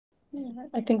Yeah,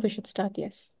 I think we should start,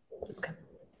 yes. Okay.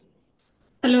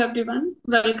 Hello, everyone.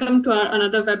 Welcome to our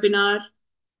another webinar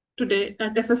today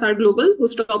at FSR Global,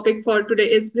 whose topic for today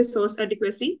is resource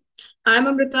adequacy. I am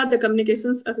Amrita, the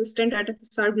communications assistant at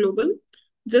FSR Global.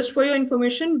 Just for your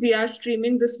information, we are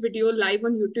streaming this video live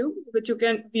on YouTube, which you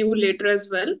can view later as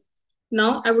well.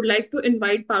 Now, I would like to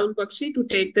invite Parul Bakshi to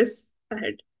take this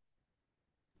ahead.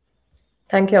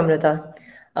 Thank you, Amrita.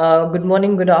 Good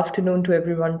morning, good afternoon to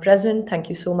everyone present. Thank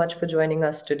you so much for joining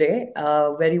us today.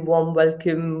 Very warm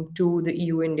welcome to the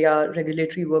EU-India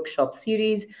Regulatory Workshop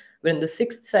Series. We're in the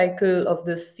sixth cycle of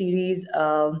this series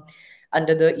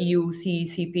under the EU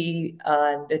CECP,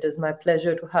 and it is my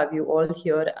pleasure to have you all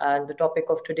here. And the topic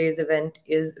of today's event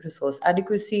is resource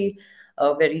adequacy,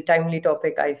 a very timely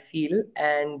topic, I feel.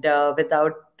 And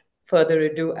without further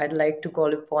ado, I'd like to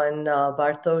call upon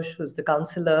Bartosz, who's the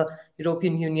Councillor,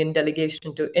 European Union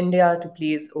Delegation to India, to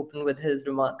please open with his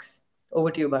remarks.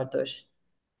 Over to you, Bartosz.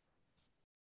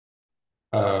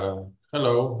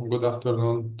 Hello, good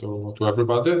afternoon to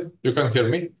everybody. You can hear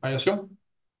me, I assume?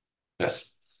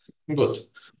 Yes, good.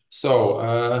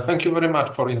 So thank you very much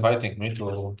for inviting me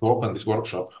to open this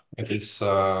workshop. It's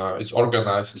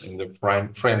organized in the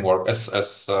framework,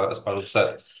 as Paolo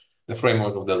said, the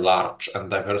framework of the large and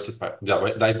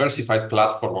diversified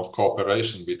platform of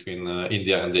cooperation between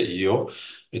India and the EU.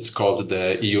 It's called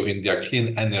the EU-India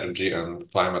Clean Energy and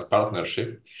Climate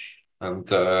Partnership. And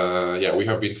yeah, we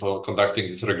have been conducting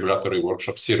this regulatory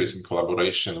workshop series in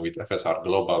collaboration with FSR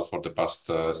Global for the past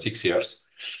 6 years.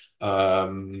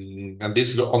 And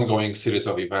this ongoing series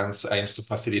of events aims to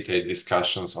facilitate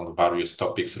discussions on various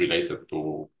topics related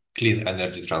to clean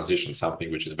energy transition,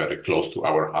 something which is very close to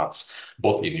our hearts,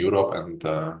 both in Europe and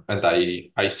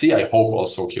I hope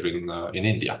also here in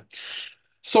India.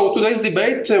 So today's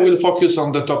debate will focus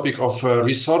on the topic of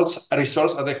resource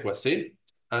adequacy.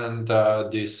 And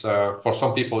this, for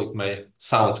some people, it may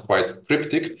sound quite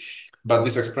cryptic, but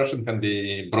this expression can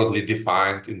be broadly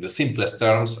defined in the simplest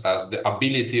terms as the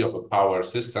ability of a power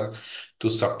system to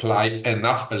supply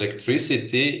enough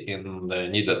electricity in the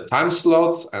needed time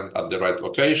slots and at the right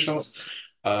locations,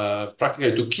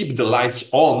 practically to keep the lights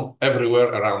on everywhere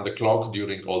around the clock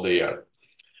during all the year.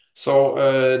 So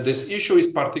this issue is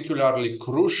particularly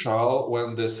crucial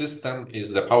when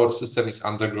the power system is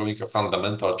undergoing a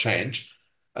fundamental change.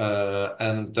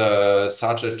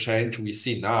 Such a change we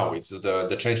see now is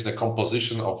the change in the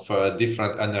composition of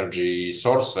different energy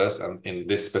sources, and in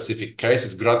this specific case,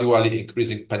 is gradually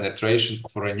increasing penetration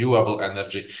of renewable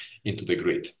energy into the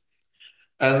grid.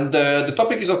 And the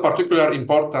topic is of particular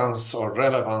importance or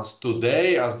relevance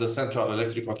today, as the Central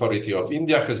Electric Authority of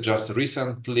India has just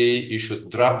recently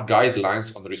issued draft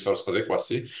guidelines on resource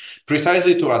adequacy,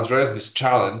 precisely to address this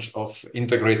challenge of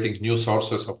integrating new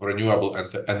sources of renewable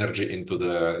energy into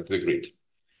the grid.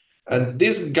 And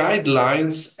these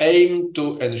guidelines aim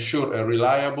to ensure a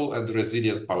reliable and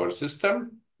resilient power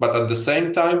system, but at the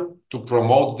same time to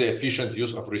promote the efficient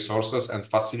use of resources and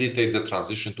facilitate the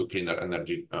transition to cleaner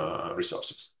energy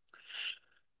resources.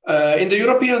 In the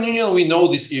European Union, we know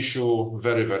this issue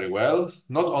very, very well,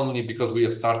 not only because we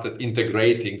have started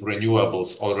integrating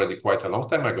renewables already quite a long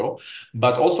time ago,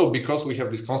 but also because we have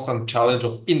this constant challenge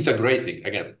of integrating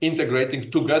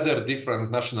together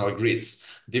different national grids,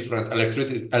 different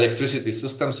electricity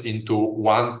systems into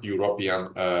one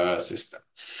European system.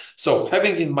 So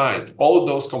having in mind all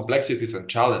those complexities and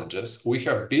challenges, we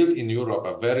have built in Europe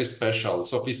a very special,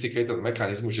 sophisticated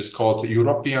mechanism, which is called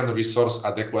European Resource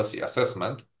Adequacy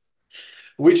Assessment,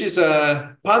 which is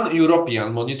a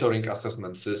pan-European monitoring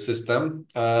assessment system,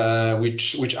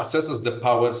 which assesses the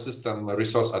power system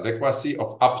resource adequacy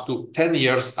of up to 10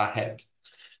 years ahead.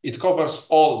 It covers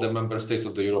all the member states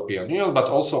of the European Union, but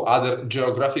also other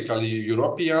geographically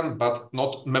European, but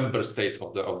not member states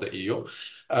of the EU,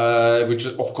 which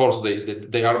of course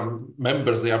they are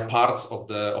members, they are parts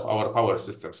of our power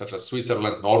system, such as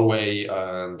Switzerland, Norway,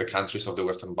 and the countries of the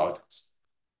Western Balkans.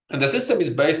 And the system is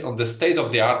based on the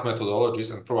state-of-the-art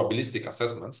methodologies and probabilistic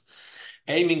assessments,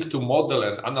 aiming to model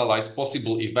and analyze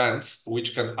possible events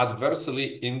which can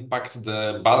adversely impact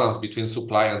the balance between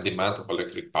supply and demand of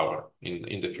electric power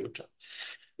in the future.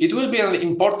 It will be an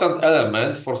important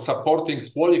element for supporting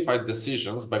qualified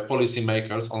decisions by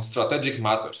policymakers on strategic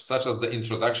matters, such as the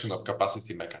introduction of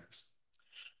capacity mechanisms.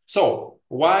 So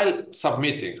while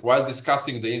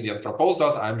discussing the Indian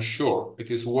proposals, I'm sure it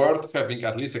is worth having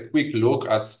at least a quick look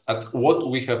at what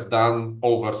we have done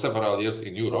over several years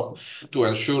in Europe to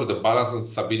ensure the balance and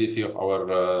stability of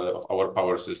our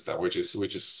power system, which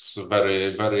is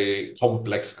very, very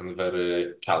complex and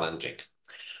very challenging.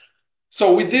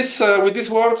 So with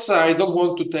these words, I don't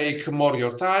want to take more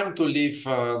your time to leave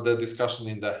the discussion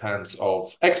in the hands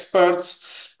of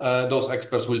experts. Those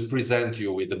experts will present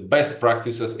you with the best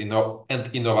practices and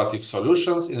innovative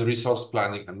solutions in resource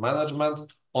planning and management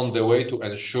on the way to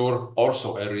ensure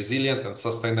also a resilient and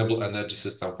sustainable energy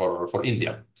system for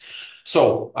India.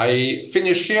 So I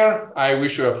finish here. I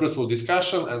wish you a fruitful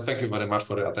discussion and thank you very much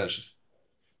for your attention.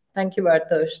 Thank you,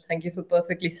 Artush. Thank you for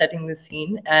perfectly setting the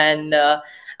scene. And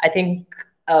I think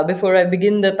before I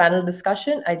begin the panel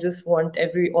discussion, I just want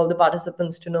all the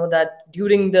participants to know that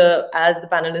as the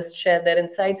panelists share their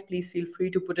insights, please feel free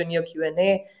to put in your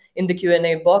Q&A in the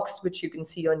Q&A box, which you can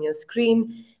see on your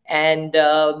screen. And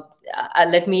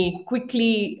let me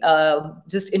quickly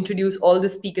just introduce all the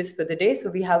speakers for the day. So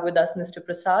we have with us Mr.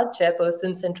 Prasad,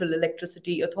 Chairperson, Central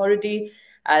Electricity Authority.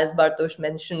 As Bartosz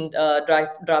mentioned,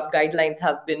 draft guidelines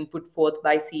have been put forth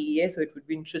by CEA, so it would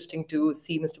be interesting to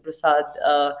see Mr. Prasad,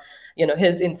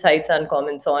 his insights and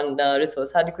comments on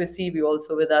resource adequacy. We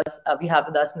have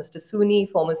with us Mr. Sooni,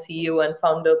 former CEO and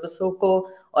founder of POSOCO,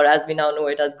 or as we now know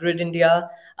it as Grid India.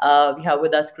 We have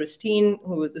with us Christine,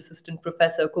 who is Assistant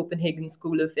Professor, Copenhagen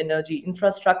School of Energy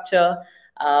Infrastructure.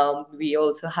 We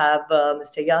also have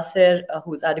Mr. Yasser,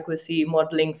 who's Adequacy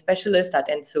Modeling Specialist at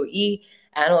ENSO-E,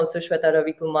 and also Shweta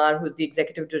Ravi Kumar, who's the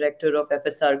Executive Director of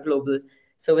FSR Global.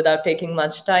 So without taking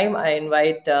much time, I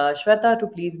invite Shweta to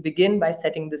please begin by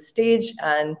setting the stage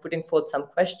and putting forth some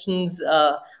questions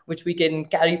which we can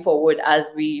carry forward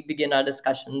as we begin our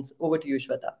discussions. Over to you,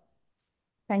 Shweta.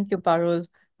 Thank you, Parul.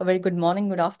 A very good morning,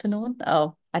 good afternoon.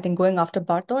 I think going after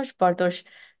Bartosz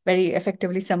very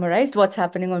effectively summarized what's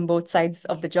happening on both sides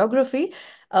of the geography.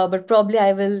 But probably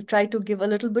I will try to give a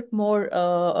little bit more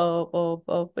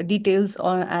details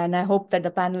on, and I hope that the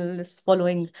panelists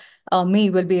following me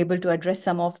will be able to address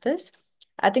some of this.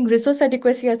 I think resource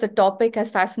adequacy as a topic has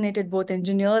fascinated both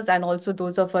engineers and also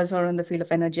those of us who are in the field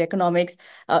of energy economics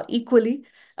equally.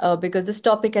 Because this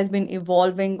topic has been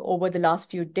evolving over the last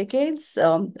few decades,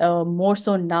 more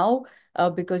so now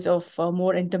because of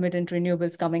more intermittent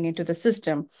renewables coming into the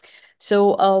system.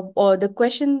 So the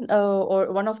question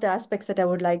or one of the aspects that I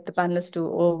would like the panelists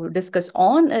to discuss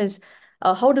on is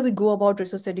how do we go about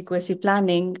resource adequacy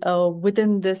planning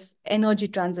within this energy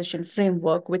transition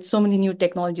framework with so many new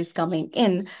technologies coming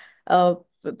in?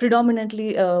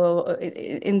 Predominantly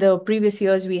in the previous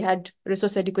years, we had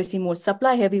resource adequacy more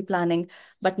supply heavy planning,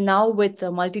 but now with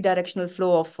the multi-directional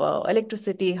flow of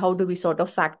electricity, how do we sort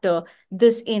of factor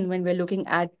this in when we're looking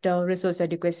at resource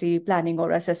adequacy planning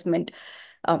or assessment?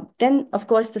 Then, of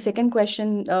course, the second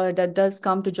question that does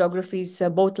come to geographies,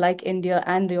 both like India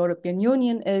and the European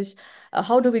Union, is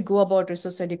how do we go about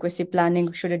resource adequacy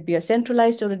planning? Should it be a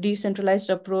centralized or a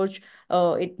decentralized approach?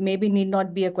 It maybe need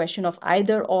not be a question of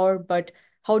either or, but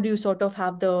how do you sort of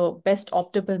have the best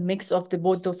optimal mix of the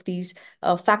both of these,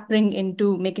 factoring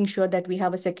into making sure that we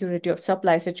have a security of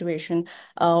supply situation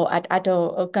at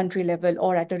a country level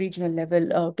or at a regional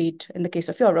level, be it in the case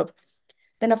of Europe?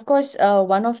 Then, of course,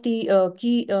 one of the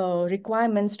key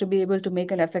requirements to be able to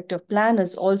make an effective plan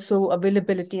is also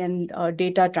availability and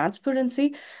data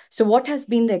transparency. So what has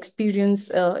been the experience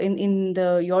in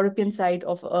the European side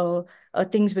of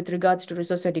things with regards to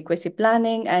resource adequacy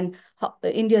planning, and how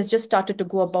India has just started to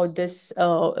go about this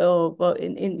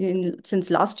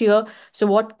since last year. So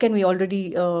what can we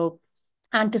already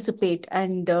anticipate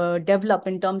and develop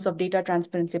in terms of data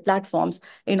transparency platforms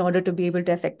in order to be able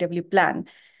to effectively plan?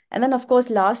 And then, of course,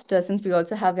 last, since we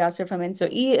also have Yasser from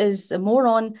ENSO-E, is more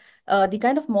on the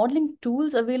kind of modeling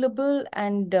tools available.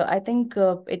 And I think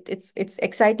it's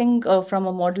exciting from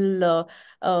a model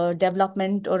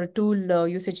development or a tool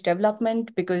usage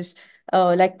development, because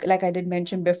like I did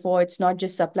mention before, it's not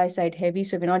just supply side heavy.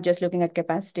 So we're not just looking at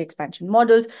capacity expansion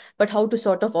models, but how to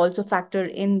sort of also factor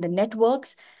in the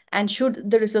networks. And should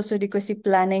the resource adequacy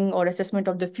planning or assessment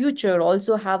of the future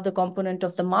also have the component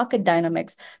of the market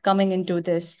dynamics coming into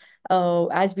this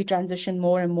as we transition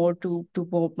more and more to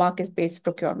more market-based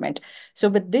procurement? So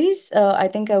with these, I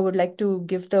think I would like to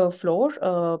give the floor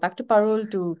back to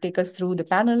Parul to take us through the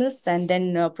panelists, and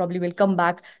then probably we'll come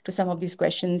back to some of these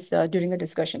questions during the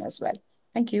discussion as well.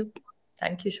 Thank you.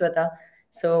 Thank you, Shweta.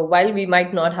 So while we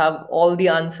might not have all the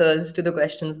answers to the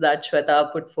questions that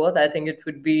Shweta put forth, I think it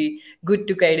would be good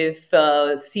to kind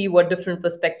of see what different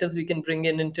perspectives we can bring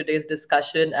in today's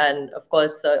discussion. And of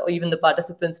course, even the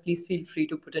participants, please feel free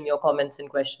to put in your comments and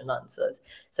question answers.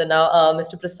 So now,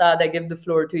 Mr. Prasad, I give the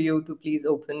floor to you to please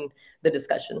open the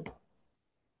discussion.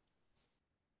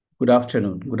 Good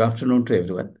afternoon. Good afternoon to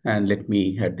everyone. And let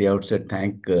me at the outset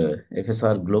thank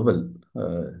FSR Global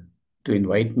to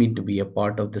invite me to be a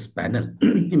part of this panel,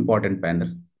 important panel.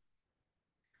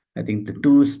 I think the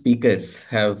two speakers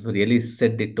have really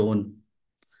set the tone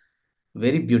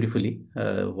very beautifully,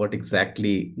 what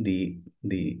exactly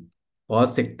the power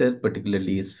sector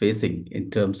particularly is facing in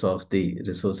terms of the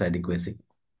resource adequacy.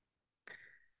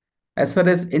 As far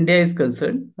as India is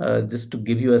concerned, just to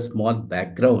give you a small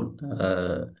background,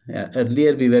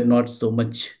 earlier we were not so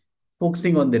much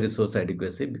focusing on the resource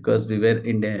adequacy because we were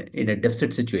in a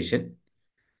deficit situation.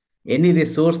 Any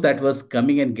resource that was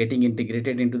coming and getting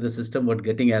integrated into the system was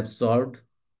getting absorbed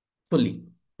fully,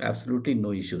 absolutely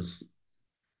no issues.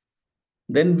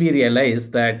 Then we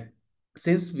realized that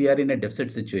since we are in a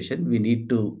deficit situation, we need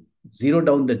to zero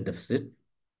down the deficit,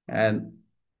 and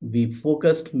we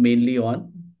focused mainly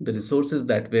on the resources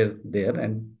that were there,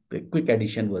 and the quick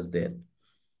addition was there.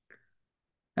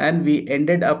 And we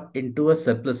ended up into a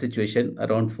surplus situation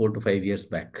around 4 to 5 years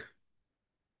back.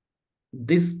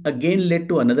 This again led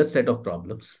to another set of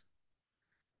problems,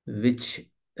 which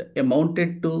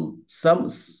amounted to some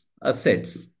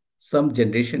assets, some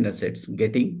generation assets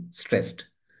getting stressed.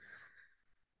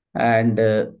 And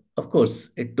of course,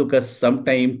 it took us some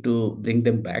time to bring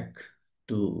them back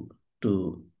to,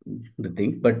 to the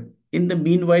thing. But in the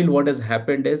meanwhile, what has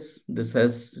happened is this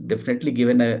has definitely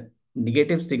given a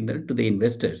negative signal to the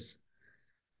investors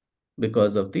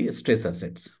because of the stress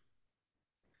assets.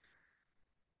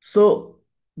 So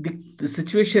the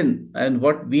situation and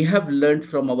what we have learned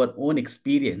from our own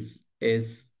experience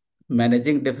is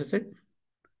managing deficit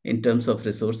in terms of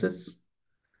resources,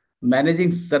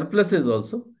 managing surpluses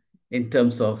also in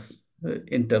terms of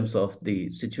the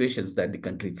situations that the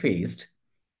country faced.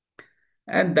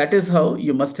 And that is how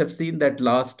you must have seen that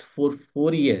last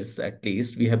four years at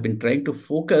least, we have been trying to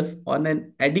focus on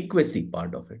an adequacy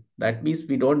part of it. That means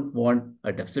we don't want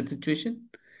a deficit situation,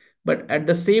 but at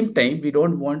the same time, we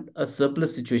don't want a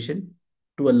surplus situation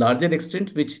to a larger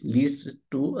extent, which leads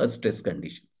to a stress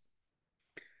condition.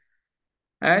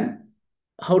 And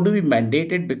how do we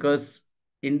mandate it? Because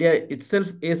India itself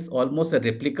is almost a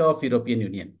replica of European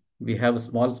Union. We have a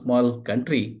small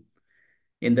country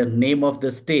in the name of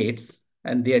the states,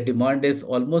 and their demand is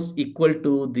almost equal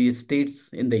to the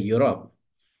states in the Europe,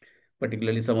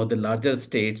 particularly some of the larger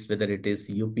states, whether it is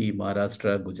UP,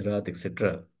 Maharashtra, Gujarat,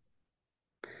 etc.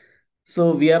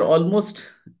 So we are almost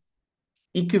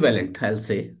equivalent, I'll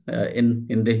say,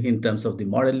 in terms of the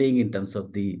modeling, in terms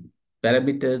of the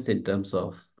parameters, in terms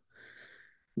of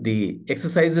the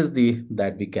exercises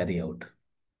that we carry out.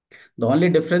 The only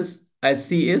difference I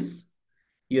see is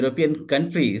European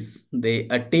countries, they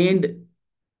attained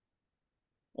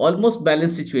almost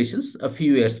balanced situations a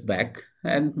few years back,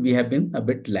 and we have been a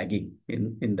bit lagging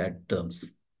in that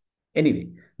terms. Anyway,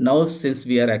 now since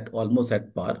we are at almost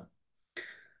at par,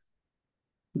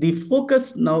 the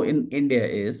focus now in India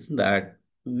is that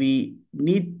we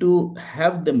need to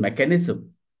have the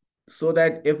mechanism so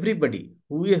that everybody,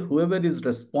 whoever is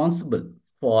responsible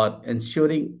for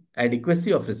ensuring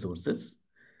adequacy of resources,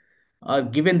 are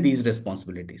given these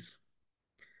responsibilities.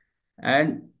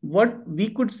 And what we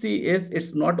could see is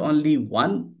it's not only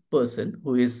one person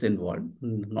who is involved,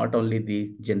 not only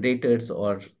the generators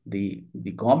or the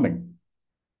government,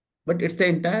 but it's the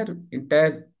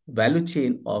entire value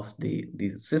chain of the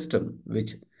system,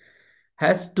 which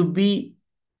has to be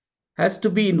has to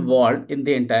be involved in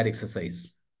the entire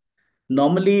exercise.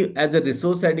 Normally, as a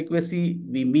resource adequacy,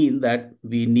 we mean that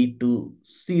we need to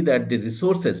see that the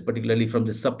resources, particularly from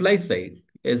the supply side,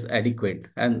 is adequate,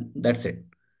 and that's it.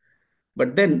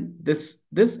 But then this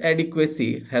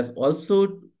adequacy has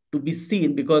also to be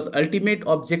seen because ultimate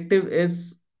objective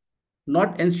is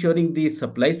not ensuring the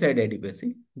supply side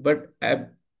adequacy, but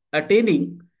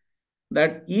attaining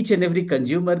that each and every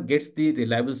consumer gets the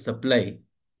reliable supply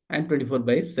and 24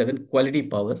 by 7 quality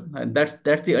power. And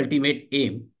that's the ultimate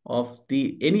aim of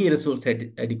the any resource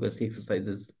adequacy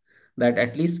exercises, that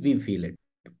at least we feel it.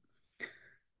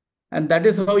 And that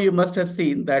is how you must have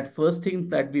seen that first thing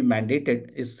that we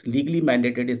mandated is legally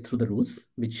mandated is through the rules,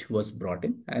 which was brought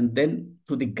in, and then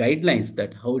through the guidelines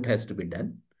that how it has to be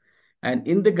done. And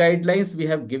in the guidelines, we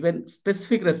have given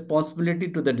specific responsibility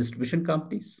to the distribution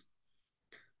companies,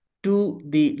 to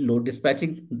the load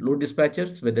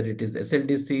dispatchers, whether it is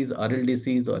SLDCs,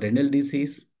 RLDCs, or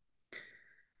NLDCs.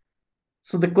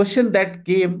 So the question that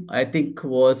came, I think,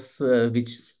 was which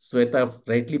Sweta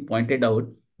rightly pointed out,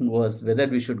 was whether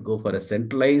we should go for a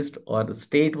centralized or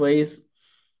state-wise.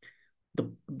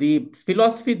 The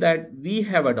philosophy that we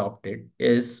have adopted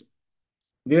is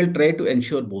we will try to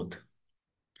ensure both.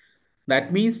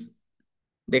 That means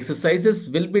the exercises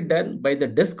will be done by the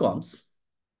discoms,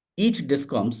 each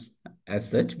discoms as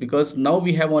such, because now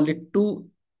we have only two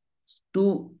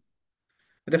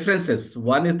references.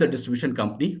 One is the distribution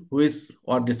company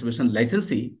or distribution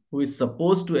licensee who is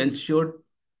supposed to ensure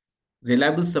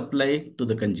reliable supply to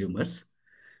the consumers.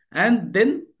 And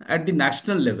then at the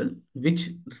national level, which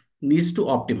needs to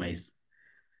optimize.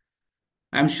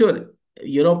 I'm sure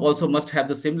Europe also must have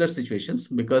the similar situations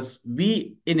because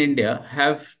we in India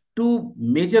have two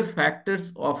major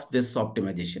factors of this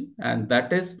optimization, and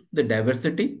that is the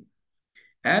diversity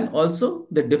and also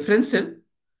the differential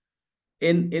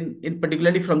in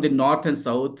particularly from the north and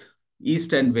south,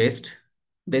 east and west.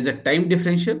 There's a time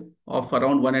differential of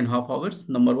around 1.5 hours,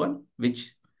 number one,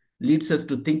 which leads us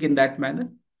to think in that manner.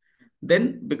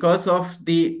 Then, because of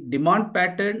the demand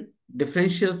pattern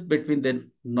differentials between the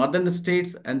northern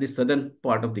states and the southern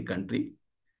part of the country,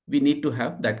 we need to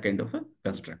have that kind of a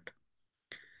construct.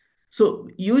 So,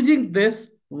 using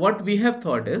this, what we have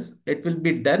thought is it will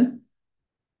be done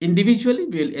individually.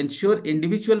 We will ensure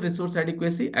individual resource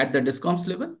adequacy at the DISCOMs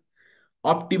level,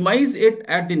 optimize it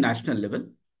at the national level,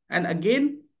 and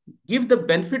again, give the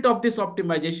benefit of this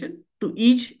optimization to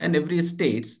each and every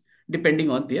states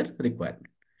depending on their requirement.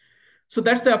 So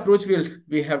that's the approach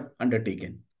we have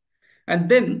undertaken. And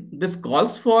then this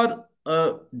calls for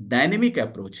a dynamic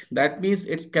approach. That means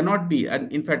it cannot be, and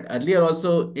in fact, earlier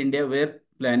also India were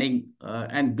planning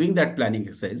and doing that planning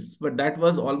exercise, but that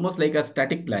was almost like a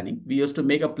static planning. We used to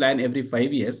make a plan every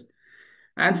 5 years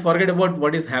and forget about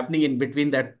what is happening in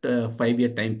between that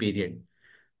 5-year time period.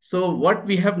 So what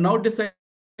we have now decided,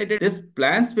 this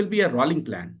plans will be a rolling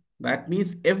plan. That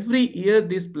means every year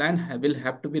this plan will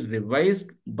have to be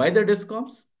revised by the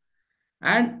DISCOMs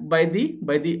and by the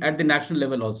at the national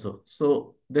level also.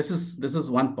 So this is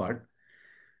one part.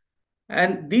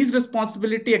 And these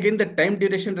responsibility, again, the time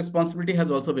duration responsibility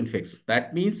has also been fixed.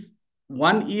 That means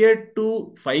 1 year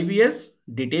to 5 years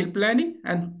detailed planning,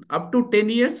 and up to 10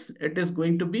 years, it is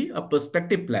going to be a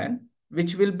perspective plan,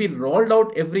 which will be rolled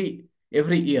out every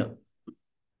year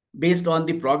based on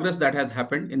the progress that has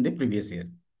happened in the previous year.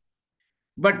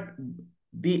 But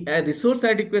the resource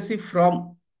adequacy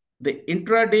from the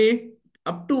intraday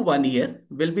up to 1 year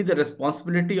will be the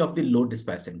responsibility of the load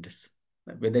dispatch centers,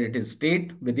 whether it is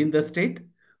state, within the state,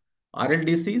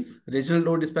 RLDCs, regional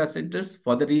load dispatch centers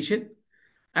for the region,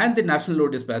 and the national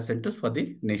load dispatch centers for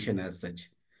the nation as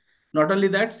such. Not only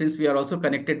that, since we are also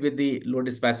connected with the load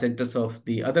dispatch centers of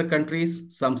the other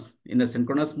countries, some in a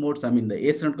synchronous mode, some in the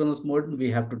asynchronous mode,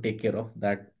 we have to take care of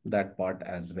that part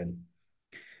as well.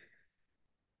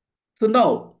 So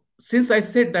now, since I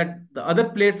said that the other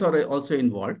players are also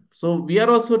involved, so we are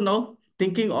also now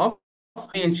thinking of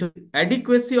ensuring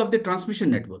adequacy of the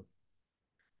transmission network,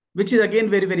 which is again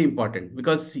very, very important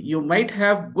because you might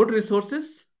have good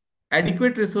resources,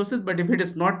 adequate resources, but if it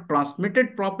is not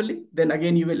transmitted properly, then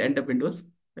again you will end up into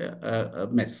a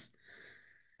mess.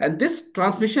 And this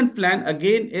transmission plan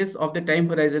again is of the time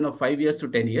horizon of 5 years to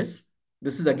 10 years.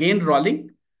 This is again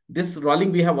rolling. This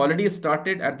rolling we have already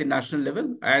started at the national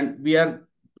level, and we are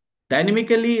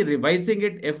dynamically revising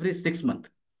it every 6 months.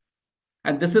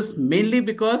 And this is mainly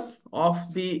because of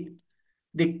the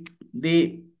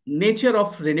nature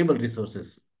of renewable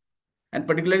resources. And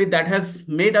particularly that has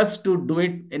made us to do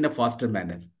it in a faster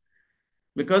manner.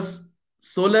 Because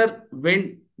solar,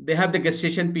 wind, they have the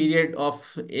gestation period of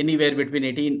anywhere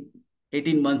between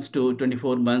 18 months to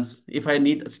 24 months. If I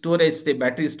need storage, say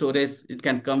battery storage, it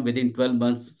can come within 12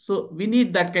 months. So we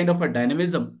need that kind of a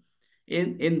dynamism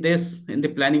in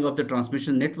the planning of the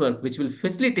transmission network, which will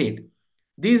facilitate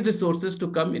these resources to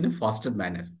come in a faster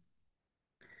manner.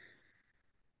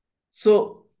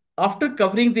 So after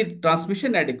covering the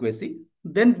transmission adequacy,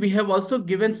 then we have also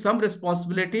given some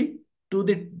responsibility to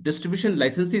the distribution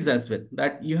licensees as well,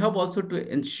 that you have also to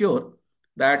ensure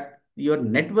that your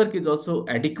network is also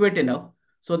adequate enough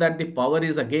so that the power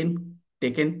is again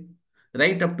taken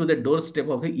right up to the doorstep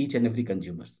of each and every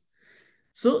consumers.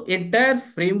 So entire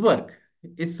framework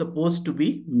is supposed to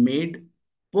be made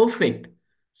perfect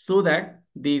so that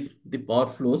the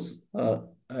power flows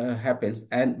happens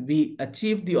and we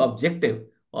achieve the objective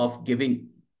of giving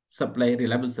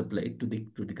reliable supply to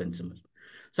the consumer.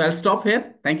 So I'll stop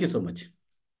here. Thank you so much.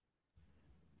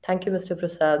 Thank you, Mr.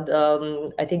 Prasad.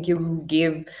 I think you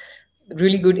gave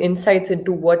really good insights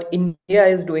into what India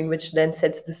is doing, which then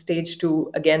sets the stage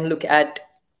to again look at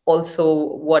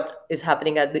also what is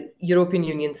happening at the European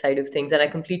Union side of things. And I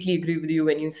completely agree with you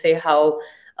when you say how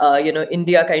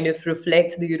India kind of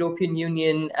reflects the European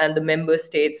Union and the member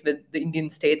states, with the Indian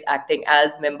states acting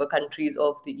as member countries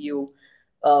of the EU.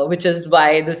 Which is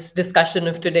why this discussion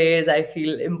of today is, I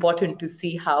feel, important to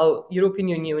see how European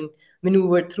Union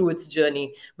maneuvered through its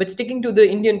journey. But sticking to the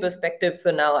Indian perspective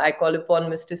for now, I call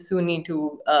upon Mr. Suni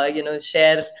to,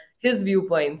 share his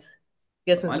viewpoints.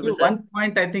 Yes, Mr. Only Prasad. one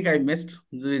point I think I missed,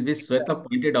 which Sweta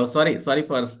pointed out. Sorry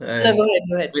for No, go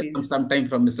ahead, please. some time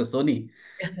from Mr. Soni.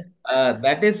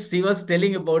 That is, she was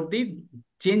telling about the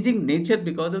changing nature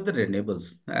because of the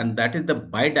renewables, and that is the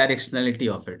bidirectionality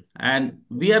of it. And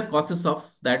we are cautious of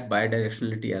that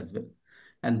bidirectionality as well.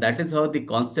 And that is how the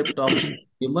concept of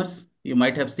consumers, you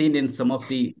might have seen in some of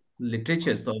the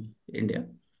literatures of India,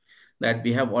 that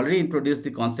we have already introduced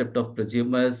the concept of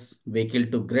prosumers, vehicle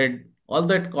to grid. All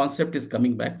that concept is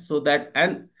coming back. So that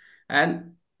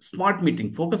and smart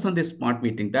meeting, focus on this smart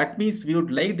meeting. That means we would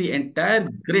like the entire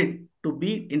grid to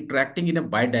be interacting in a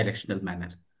bi-directional manner.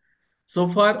 So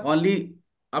far, only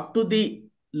up to the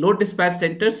load dispatch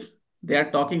centers, they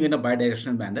are talking in a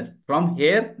bi-directional manner. From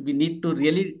here, we need to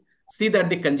really see that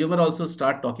the consumer also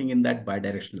start talking in that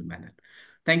bi-directional manner.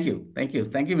 Thank you. Thank you.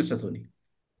 Thank you, Mr. Soni.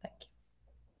 Thank you.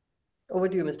 Over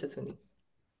to you, Mr. Suni.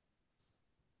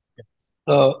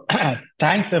 So,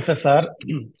 thanks, FSR.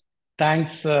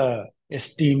 Thanks,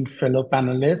 esteemed fellow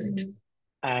panelists.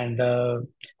 And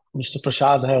Mr.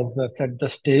 Prasad has set the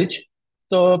stage.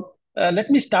 So, let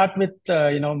me start with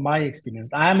my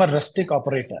experience. I am a rustic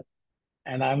operator,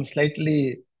 and I'm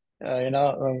slightly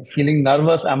feeling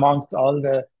nervous amongst all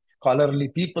the scholarly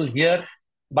people here.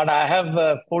 But I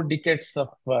have 4 decades of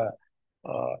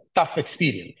tough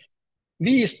experience.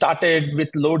 We started with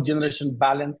load generation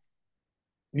balance.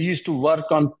 We used to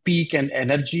work on peak and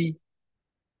energy,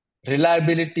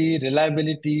 reliability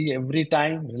every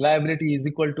time. Reliability is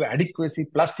equal to adequacy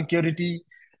plus security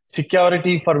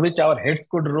for which our heads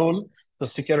could roll. So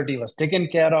security was taken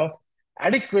care of.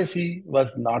 Adequacy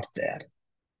was not there.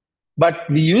 But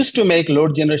we used to make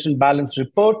load generation balance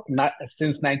report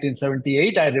since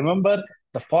 1978. I remember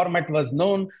the format was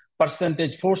known: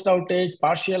 percentage forced outage,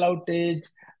 partial outage,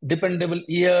 dependable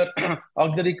year,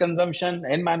 auxiliary consumption,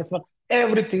 N-1.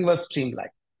 Everything was streamlined.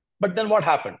 But then what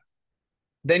happened?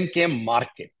 Then came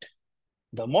market.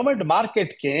 The moment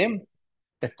market came,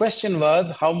 the question was,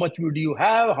 how much would you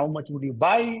have? How much would you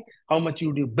buy? How much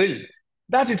would you build?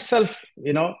 That itself,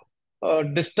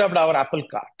 disturbed our apple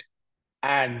cart.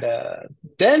 And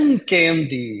then came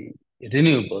the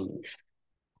renewables.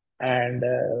 And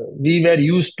we were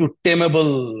used to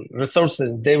tameable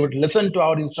resources. They would listen to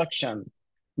our instruction.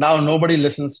 Now nobody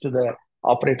listens to the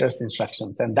operator's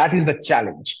instructions. And that is the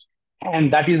challenge.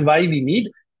 And that is why we need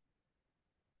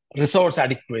resource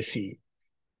adequacy.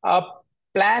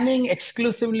 Planning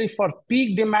exclusively for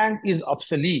peak demand is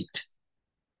obsolete.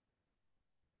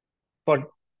 For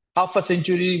half a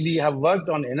century, we have worked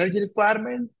on energy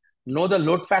requirement, know the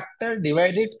load factor,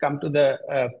 divide it, come to the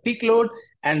peak load,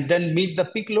 and then meet the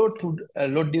peak load through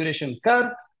load duration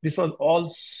curve. This was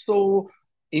also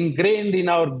ingrained in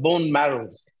our bone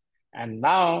marrows. And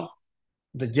now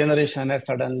the generation has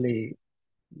suddenly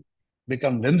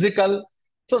become whimsical.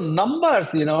 So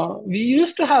numbers, we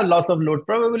used to have loss of load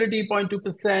probability,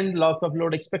 0.2%, loss of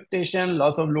load expectation,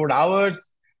 loss of load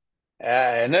hours,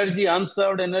 energy,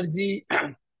 unserved energy,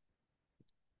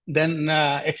 then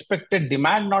expected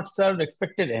demand not served,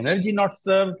 expected energy not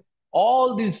served.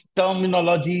 All these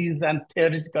terminologies and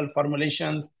theoretical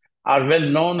formulations are well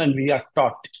known and we are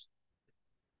taught.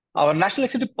 Our national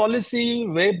electricity policy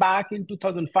way back in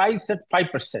 2005 said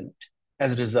 5%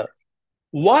 as reserve.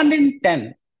 1 in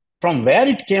 10. From where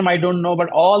it came, I don't know,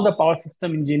 but all the power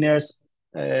system engineers,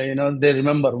 they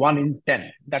remember 1 in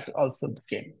 10. That also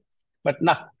came. But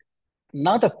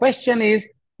now the question is,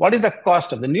 what is the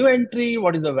cost of the new entry?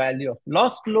 What is the value of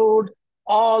lost load?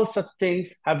 All such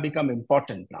things have become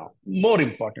important now, more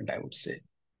important, I would say.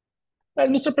 As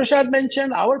Mr. Prasad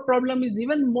mentioned, our problem is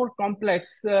even more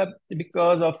complex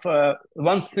because of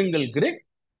one single grid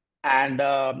and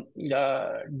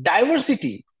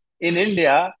diversity in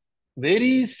India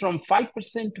varies from 5%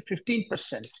 to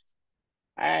 15%.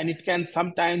 And it can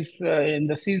sometimes, in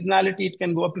the seasonality, it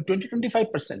can go up to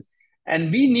 20-25%.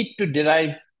 And we need to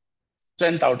derive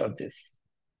strength out of this.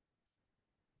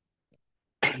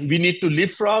 We need to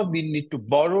leapfrog, we need to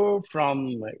borrow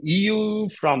from EU,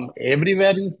 from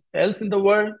everywhere else in the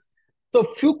world. So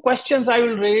few questions I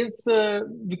will raise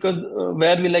because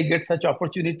where will I get such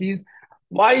opportunities?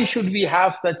 Why should we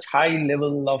have such high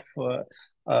level of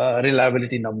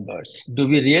reliability numbers? Do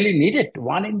we really need it?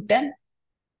 1 in 10?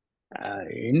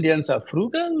 Indians are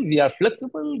frugal, we are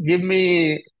flexible. Give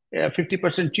me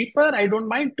 50% cheaper, I don't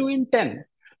mind 2 in 10.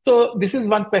 So this is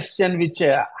one question which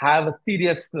I have a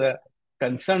serious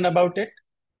concern about it.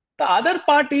 The other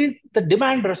part is the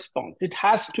demand response. It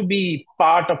has to be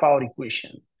part of our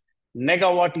equation.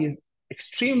 Megawatt is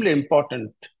extremely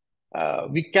important.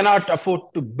 We cannot afford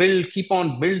to keep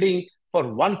on building for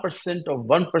 1% of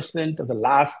 1% of the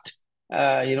last,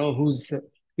 who's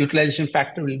utilization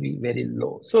factor will be very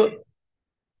low. So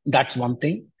that's one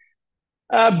thing.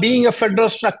 Being a federal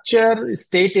structure,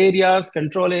 state areas,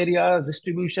 control areas,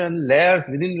 distribution, layers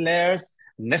within layers,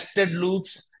 nested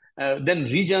loops, then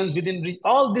regions within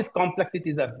all these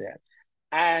complexities are there.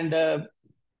 And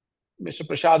Mr.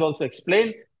 Prasad also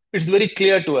explained, it's very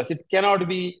clear to us. It cannot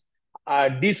be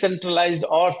decentralized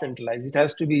or centralized. It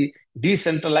has to be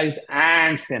decentralized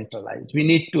and centralized. We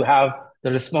need to have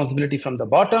the responsibility from the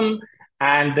bottom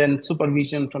and then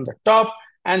supervision from the top,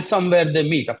 and somewhere they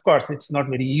meet. Of course, it's not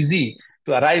very easy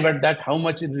to arrive at that, how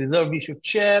much in reserve we should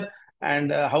share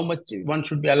and how much one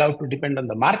should be allowed to depend on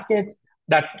the market.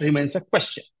 That remains a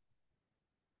question.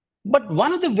 But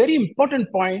one of the very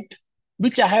important point,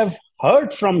 which I have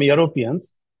heard from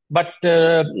Europeans, but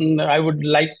I would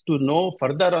like to know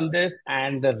further on this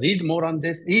and read more on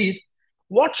this, is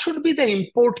what should be the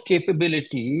import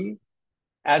capability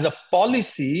as a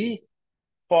policy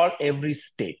for every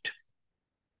state?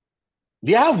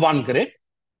 We have one grid.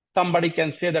 Somebody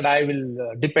can say that I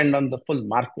will depend on the full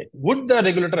market. Would the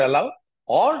regulator allow?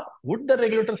 Or would the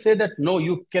regulator say that, no,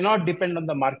 you cannot depend on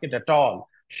the market at all?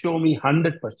 Show me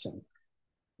 100%.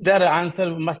 Their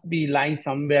answer must be lying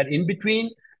somewhere in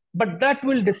between, but that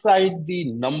will decide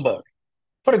the number.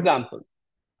 For example,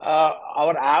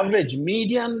 our average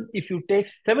median, if you take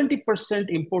 70%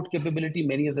 import capability,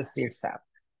 many of the states have.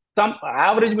 Some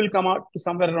average will come out to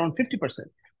somewhere around 50%.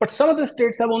 But some of the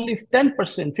states have only 10%,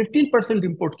 15%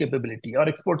 import capability or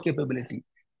export capability.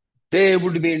 They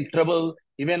would be in trouble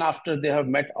even after they have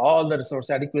met all the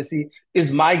resource adequacy,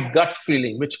 is my gut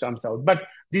feeling, which comes out. But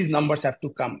these numbers have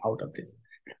to come out of this.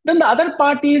 Then the other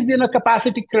part is,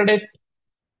 capacity credit,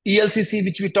 ELCC,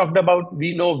 which we talked about.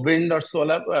 We know wind or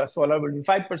solar will be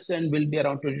 5%, will be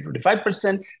around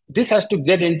 20-25%. This has to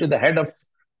get into the head of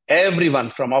everyone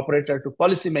from operator to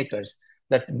policymakers,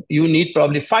 that you need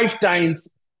probably 5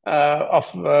 times of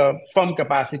firm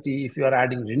capacity if you are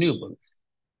adding renewables.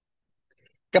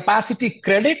 Capacity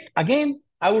credit, again,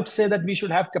 I would say that we should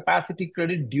have capacity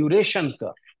credit duration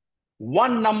curve.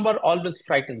 One number always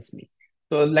frightens me.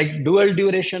 So like dual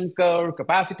duration curve,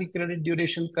 capacity credit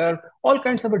duration curve, all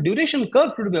kinds of a duration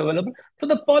curve should be available so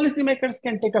the policymakers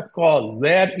can take a call.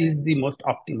 Where is the most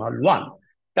optimal one?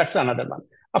 That's another one.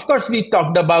 Of course, we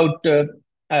talked about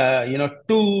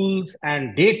tools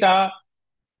and data.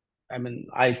 I mean,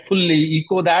 I fully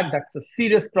echo that. That's a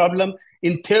serious problem.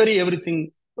 In theory,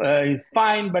 everything is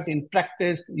fine, but in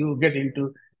practice, you get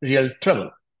into real trouble.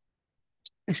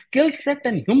 Skill set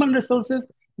and human resources,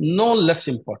 no less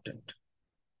important.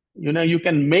 You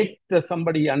can make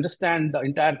somebody understand the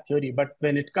entire theory, but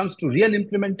when it comes to real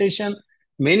implementation,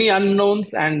 many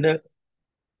unknowns and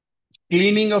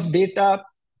cleaning of data,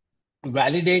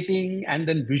 validating, and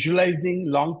then visualizing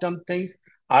long-term things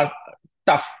are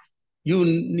tough. You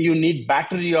need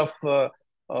battery of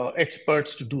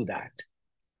experts to do that.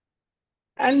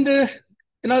 And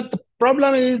the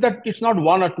problem is that it's not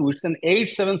 1 or 2, it's an 8,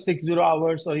 7, 6, 0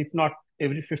 hours, or if not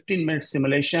every 15-minute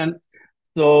simulation.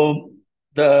 So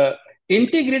the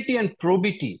integrity and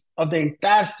probity of the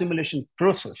entire simulation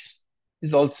process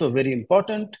is also very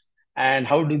important. And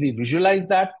how do we visualize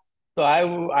that? So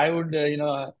I would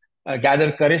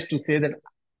gather courage to say that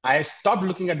I stopped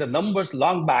looking at the numbers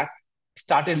long back,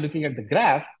 started looking at the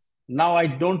graphs. Now I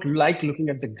don't like looking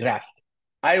at the graphs.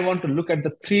 I want to look at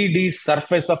the 3D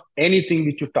surface of anything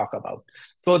which you talk about,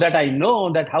 so that I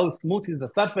know that how smooth is the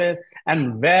surface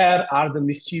and where are the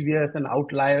mischievous and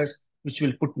outliers which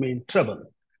will put me in trouble.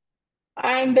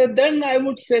 And then I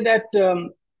would say that,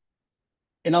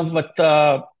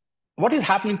 what is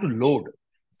happening to load?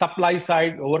 Supply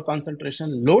side,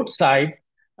 over-concentration, load side,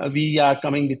 we are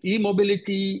coming with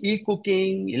e-mobility,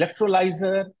 e-cooking,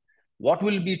 electrolyzer. What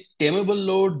will be tameable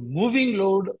load, moving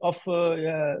load of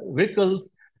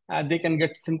vehicles? They can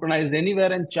get synchronized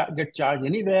anywhere and get charged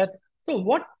anywhere. So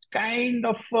what kind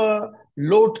of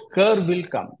load curve will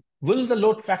come? Will the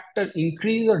load factor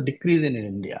increase or decrease in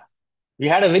India? We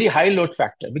had a very high load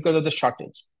factor because of the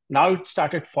shortage. Now it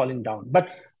started falling down. But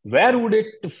where would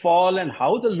it fall and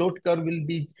how the load curve will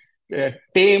be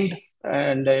tamed?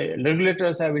 And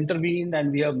regulators have intervened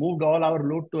and we have moved all our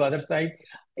load to other side.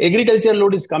 Agriculture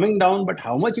load is coming down, but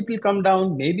how much it will come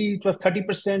down? Maybe it was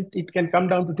 30%, it can come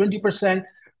down to 20%.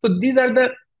 So these are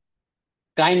the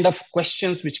kind of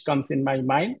questions which comes in my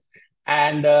mind.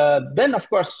 And then, of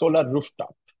course, solar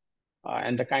rooftop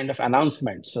and the kind of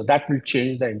announcement. So that will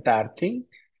change the entire thing.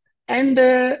 And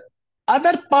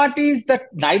other part is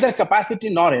that neither capacity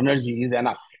nor energy is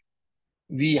enough.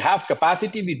 We have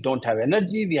capacity, we don't have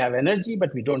energy. We have energy,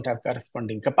 but we don't have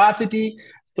corresponding capacity.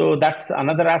 So that's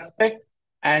another aspect.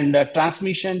 And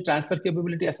transmission, transfer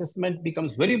capability assessment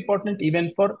becomes very important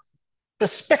even for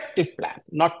prospective plan,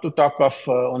 not to talk of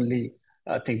only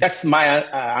thing. That's my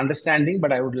understanding,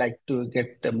 but I would like to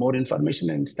get more information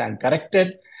and stand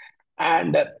corrected.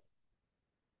 And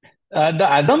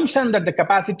the assumption that the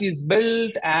capacity is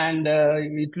built and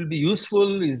it will be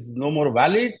useful is no more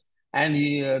valid, and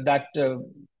that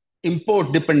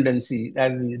import dependency,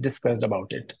 as we discussed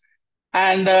about it.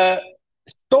 And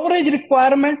storage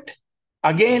requirement,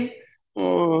 again,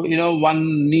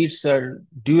 one needs a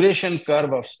duration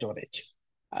curve of storage.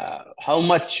 How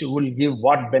much will give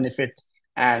what benefit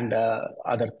and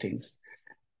other things.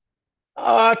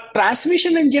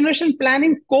 Transmission and generation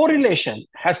planning correlation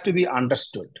has to be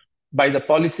understood by the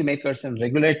policymakers and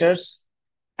regulators,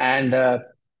 and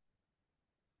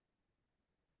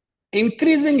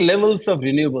increasing levels of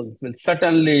renewables will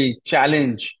certainly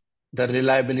challenge the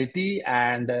reliability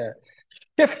and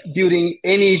shift during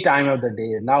any time of the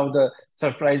day. Now the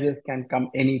surprises can come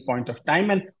any point of time,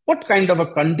 and what kind of a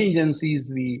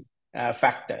contingencies we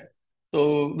factor.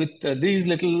 So with these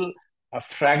little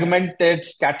fragmented,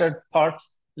 scattered thoughts,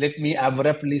 let me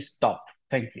abruptly stop.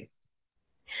 Thank you.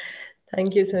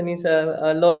 Thank you, Sunny sir.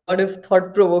 A lot of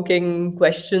thought-provoking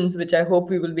questions, which I hope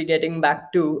we will be getting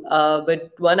back to.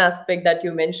 But one aspect that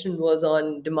you mentioned was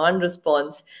on demand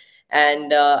response.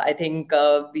 And I think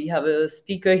we have a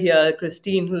speaker here,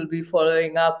 Christine, who will be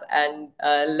following up. And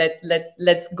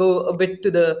let's go a bit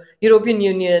to the European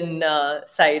Union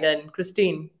side. And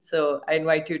Christine, so I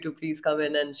invite you to please come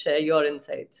in and share your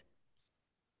insights.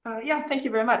 Yeah, thank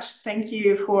you very much. Thank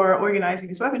you for organizing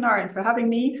this webinar and for having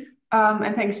me.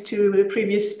 And thanks to the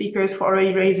previous speakers for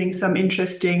already raising some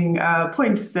interesting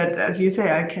points that, as you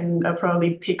say, I can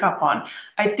probably pick up on.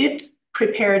 I did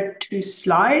prepare 2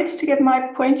 slides to get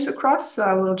my points across, so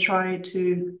I will try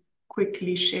to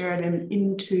quickly share them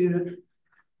into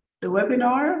the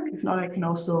webinar. If not, I can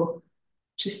also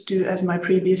just do as my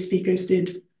previous speakers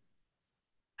did.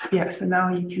 Yeah, so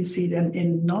now you can see them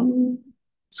in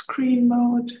non-screen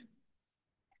mode.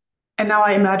 And now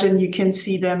I imagine you can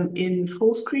see them in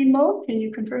full screen mode. Can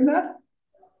you confirm that?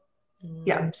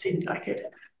 Yeah, seems like it.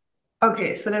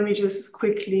 Okay, so let me just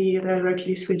quickly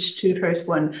directly switch to the first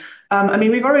one. I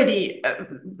mean, we've already,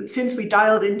 since we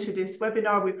dialed into this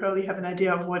webinar, we probably have an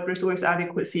idea of what resource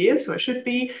adequacy is or should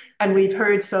be. And we've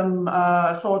heard some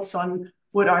thoughts on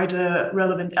what are the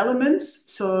relevant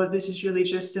elements. So this is really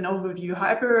just an overview.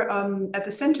 However, at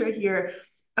the center here,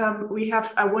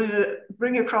 I want to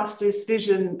bring across this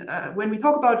vision. When we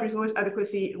talk about resource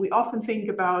adequacy, we often think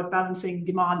about balancing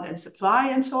demand and supply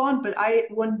and so on, but I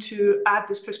want to add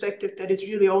this perspective that it's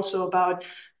really also about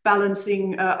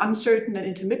balancing uncertain and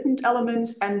intermittent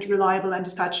elements and reliable and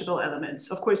dispatchable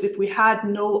elements. Of course, if we had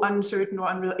no uncertain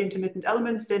or intermittent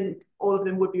elements, then all of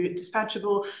them would be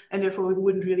dispatchable, and therefore we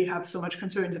wouldn't really have so much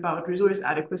concerns about resource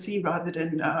adequacy rather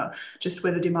than just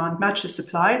whether demand matches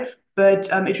supply. But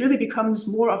it really becomes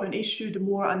more of an issue the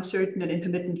more uncertain and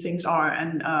intermittent things are.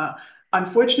 And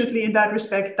unfortunately, in that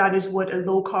respect, that is what a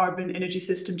low carbon energy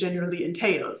system generally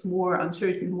entails: more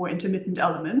uncertain, more intermittent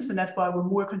elements. And that's why we're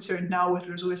more concerned now with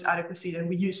resource adequacy than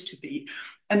we used to be.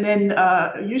 And then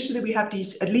usually we have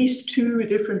these at least 2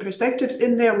 different perspectives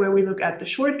in there where we look at the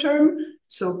short term.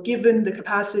 So given the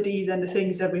capacities and the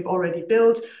things that we've already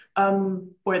built,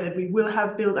 or that we will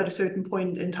have built at a certain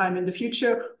point in time in the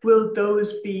future, will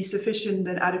those be sufficient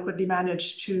and adequately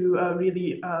managed to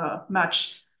really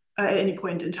match at any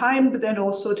point in time? But then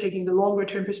also taking the longer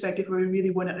term perspective where we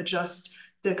really want to adjust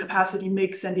the capacity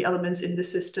mix and the elements in the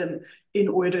system in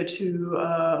order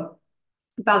to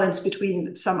balance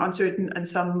between some uncertain and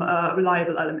some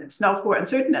reliable elements. Now, for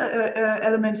uncertain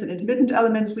elements and intermittent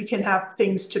elements, we can have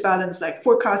things to balance like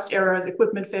forecast errors,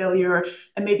 equipment failure,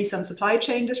 and maybe some supply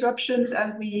chain disruptions,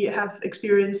 as we have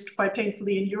experienced quite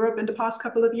painfully in Europe in the past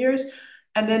couple of years.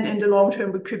 And then in the long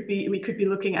term, we could be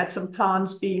looking at some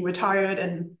plants being retired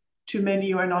and too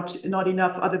many or not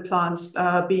enough other plants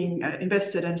being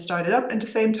invested and started up at the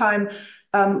same time.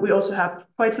 We also have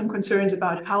quite some concerns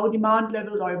about how demand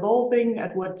levels are evolving,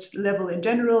 at what level in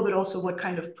general, but also what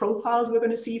kind of profiles we're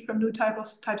going to see from new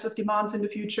types of demands in the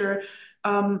future.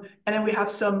 And then we have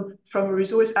some, from a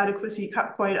resource adequacy,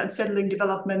 quite unsettling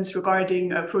developments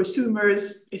regarding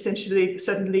prosumers. Essentially,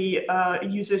 suddenly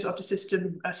users of the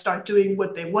system start doing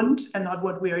what they want and not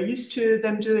what we are used to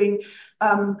them doing.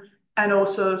 And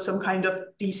also some kind of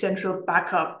decentral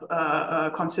backup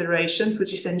considerations,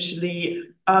 which essentially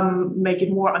make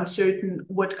it more uncertain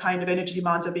what kind of energy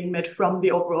demands are being met from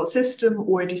the overall system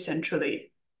or decentrally.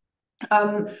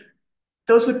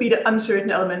 Those would be the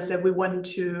uncertain elements that we want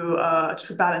to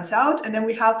balance out. And then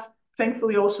we have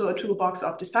thankfully also a toolbox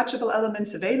of dispatchable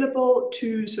elements available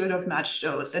to sort of match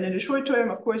those. And in the short term,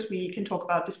 of course, we can talk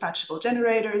about dispatchable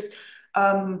generators.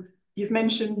 You've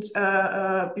mentioned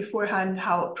beforehand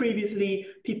how previously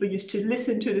people used to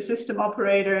listen to the system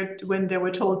operator when they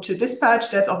were told to dispatch.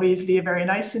 That's obviously a very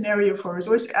nice scenario for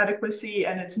resource adequacy,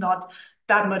 and it's not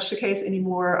that much the case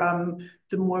anymore.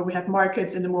 The more we have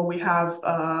markets and the more we have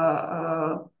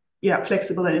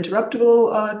flexible and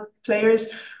interruptible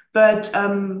players. But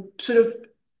sort of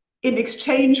in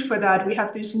exchange for that, we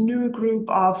have this new group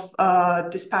of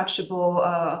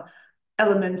dispatchable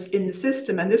elements in the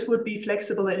system, and this would be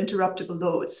flexible and interruptible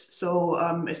loads. So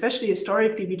especially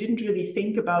historically, we didn't really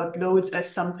think about loads as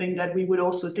something that we would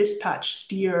also dispatch,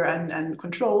 steer, and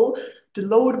control. The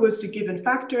load was the given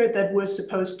factor that was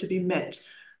supposed to be met.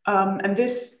 And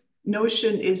this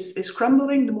notion is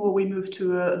crumbling the more we move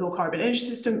to a low carbon energy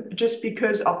system, just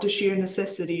because of the sheer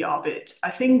necessity of it. I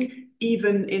think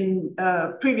even in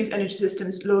previous energy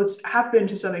systems, loads have been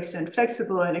to some extent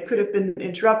flexible and it could have been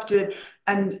interrupted.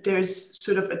 And there's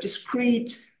sort of a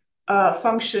discrete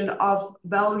function of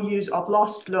values of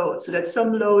lost load, so that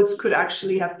some loads could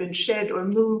actually have been shed or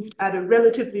moved at a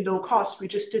relatively low cost. We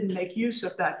just didn't make use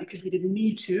of that because we didn't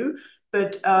need to.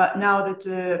 But now that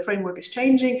the framework is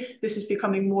changing, this is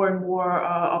becoming more and more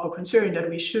of a concern that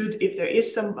we should, if there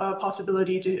is some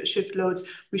possibility to shift loads,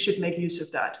 we should make use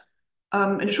of that.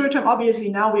 In the short term, obviously,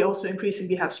 now we also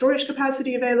increasingly have storage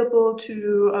capacity available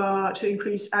to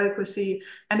increase adequacy.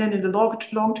 And then in the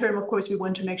long term, of course, we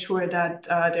want to make sure that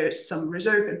there's some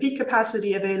reserve and peak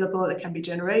capacity available. It can be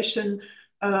generation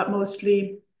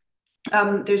mostly.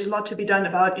 There's a lot to be done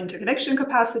about interconnection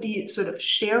capacity, sort of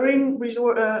sharing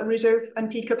reserve and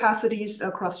peak capacities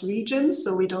across regions.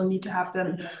 So we don't need to have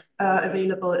them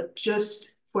available just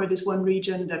for this one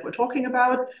region that we're talking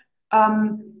about.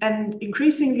 And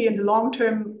increasingly in the long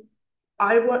term,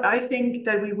 I think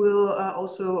that we will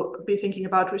also be thinking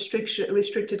about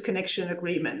restricted connection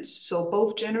agreements. So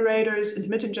both generators,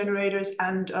 intermittent generators,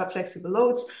 and flexible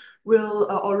loads will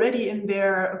already in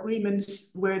their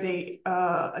agreements where they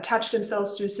attach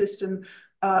themselves to the system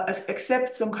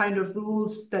accept some kind of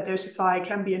rules that their supply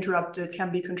can be interrupted,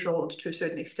 can be controlled to a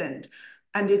certain extent.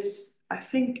 And I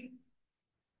think,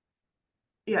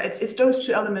 it's those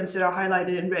two elements that are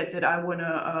highlighted in red that I want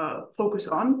to focus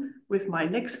on with my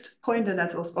next point, and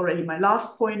that's also already my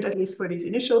last point, at least for these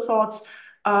initial thoughts.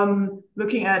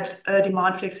 Looking at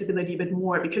demand flexibility a bit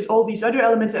more, because all these other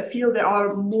elements, I feel there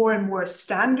are more and more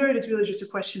standard. It's really just a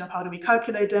question of how do we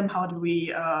calculate them, how do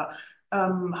we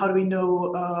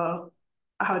know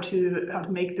how to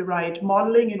make the right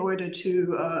modeling in order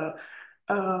to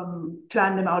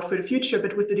plan them out for the future.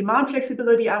 But with the demand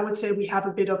flexibility, I would say we have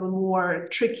a bit of a more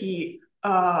tricky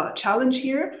challenge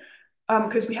here.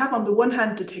 Because we have on the one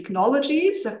hand the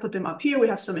technologies, I've put them up here. We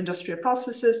have some industrial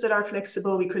processes that are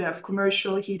flexible. We could have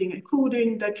commercial heating and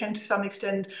cooling that can to some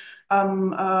extent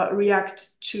react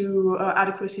to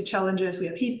adequacy challenges. We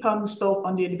have heat pumps both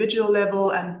on the individual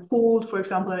level and pooled, for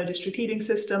example, in a district heating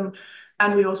system.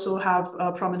 And we also have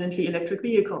prominently electric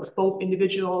vehicles, both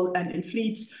individual and in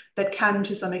fleets, that can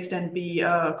to some extent be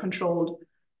controlled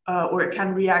or it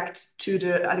can react to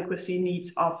the adequacy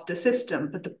needs of the system.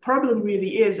 But the problem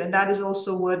really is, and that is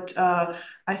also what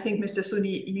I think, Mr.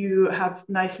 Suni, you have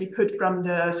nicely put from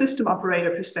the system operator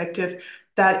perspective,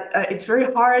 that it's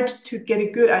very hard to get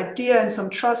a good idea and some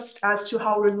trust as to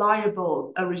how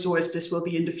reliable a resource this will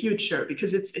be in the future,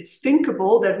 because it's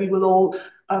thinkable that we will all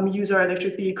use our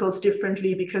electric vehicles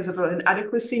differently because of an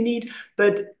adequacy need.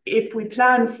 But if we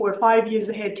plan for 5 years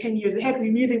ahead, 10 years ahead,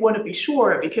 we really want to be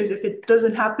sure, because if it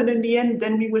doesn't happen in the end,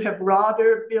 then we would have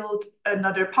rather built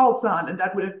another power plant, and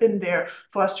that would have been there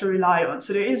for us to rely on.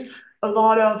 So there is a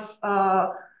lot of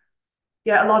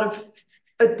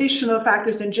additional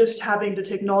factors than just having the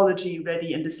technology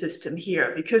ready in the system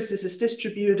here, because this is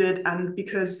distributed and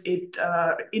because it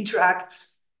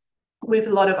interacts with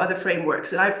a lot of other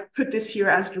frameworks. And I've put this here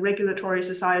as the regulatory,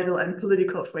 societal, and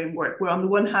political framework, where on the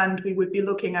one hand, we would be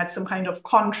looking at some kind of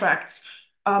contracts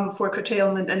for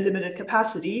curtailment and limited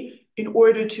capacity in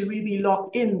order to really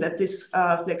lock in that this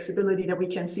flexibility that we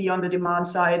can see on the demand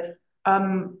side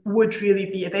would really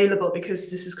be available,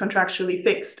 because this is contractually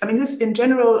fixed. I mean, this in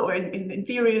general, or in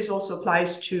theory, this also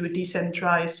applies to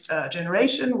decentralized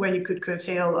generation, where you could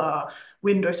curtail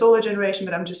wind or solar generation,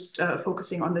 but I'm just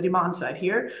focusing on the demand side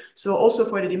here. So also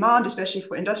for the demand, especially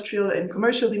for industrial and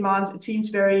commercial demands, it seems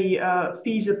very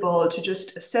feasible to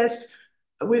just assess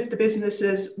with the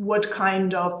businesses what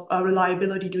kind of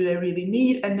reliability do they really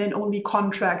need, and then only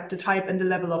contract the type and the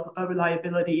level of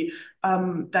reliability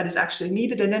that is actually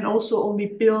needed, and then also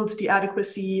only build the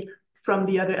adequacy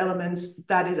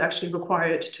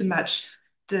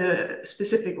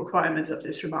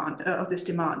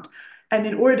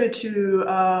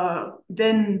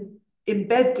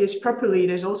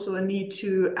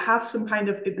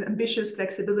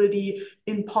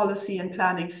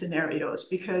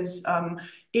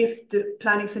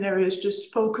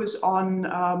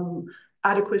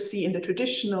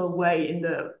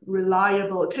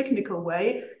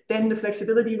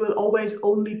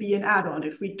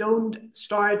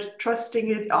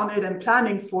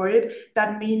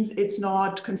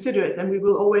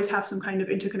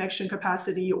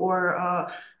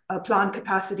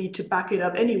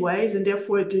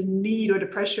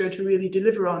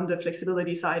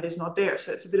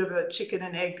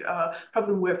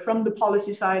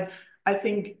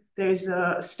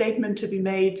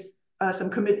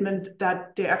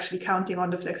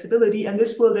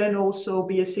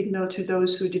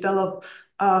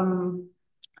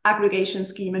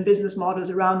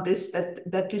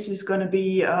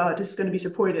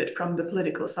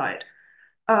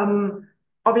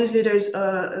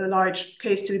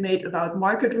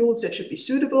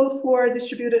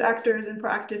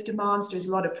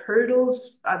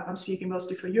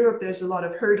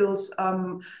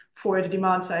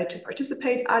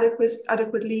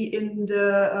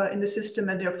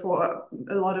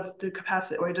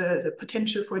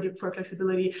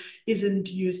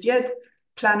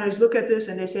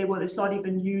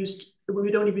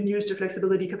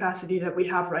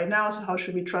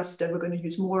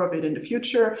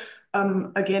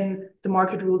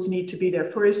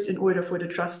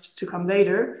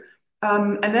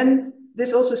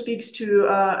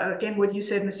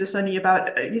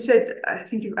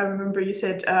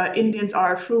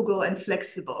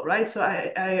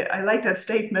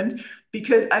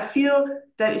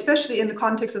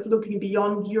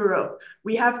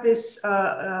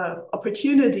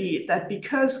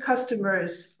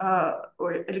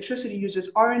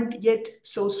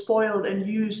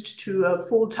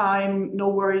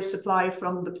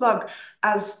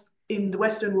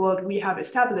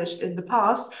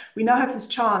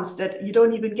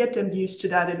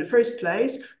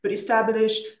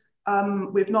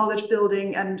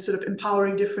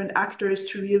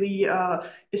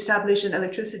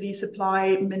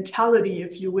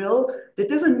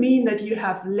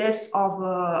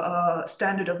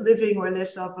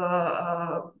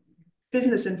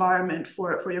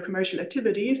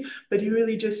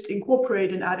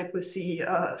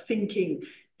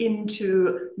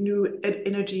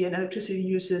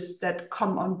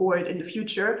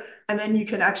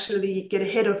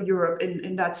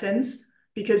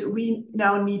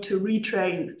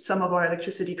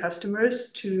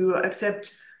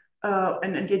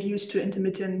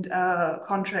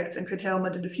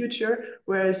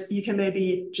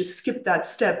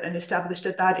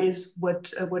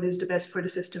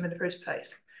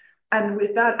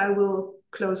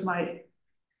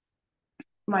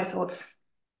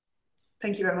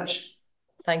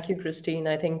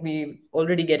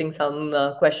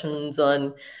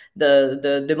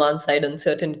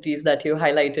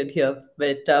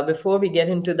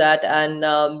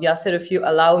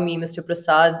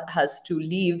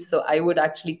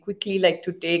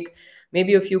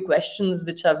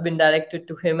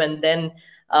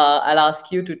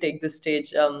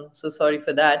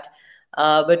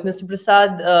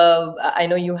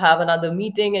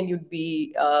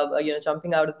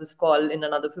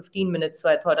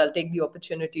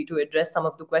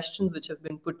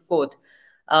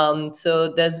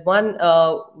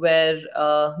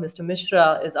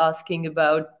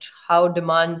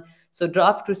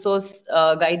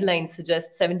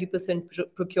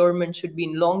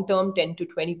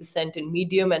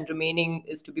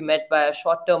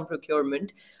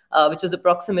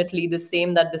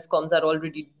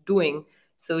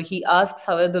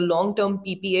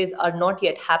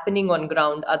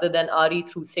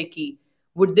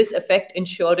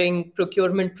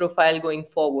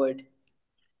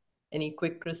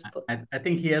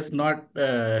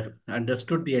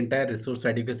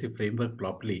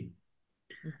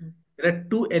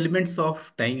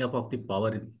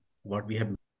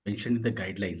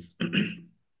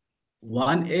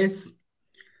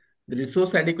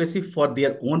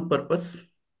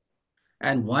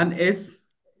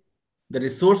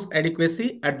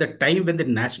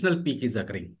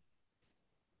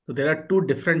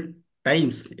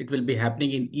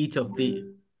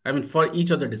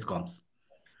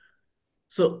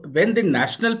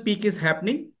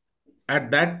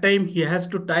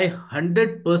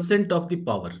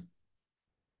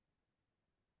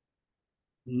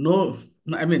No,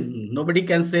 I mean, nobody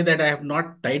can say that I have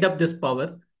not tied up this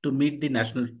power to meet the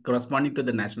national corresponding to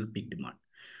the national peak demand.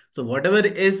 So whatever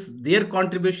is their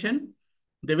contribution,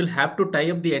 they will have to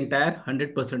tie up the entire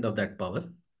 100% of that power.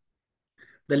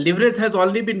 The leverage has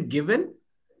already been given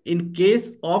in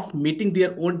case of meeting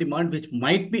their own demand, which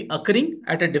might be occurring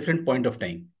at a different point of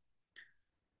time.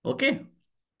 Okay.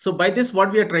 So by this,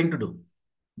 what we are trying to do?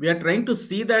 We are trying to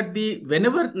see that the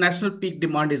whenever national peak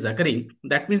demand is occurring,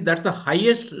 that means that's the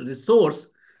highest resource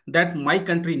that my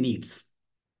country needs.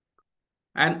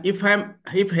 And if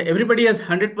everybody has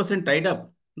 100% tied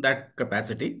up that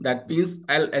capacity, that means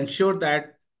I'll ensure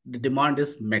that the demand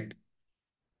is met.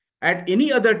 At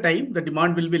any other time, the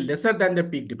demand will be lesser than the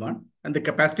peak demand, and the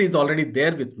capacity is already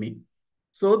there with me.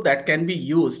 So that can be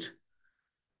used.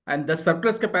 And the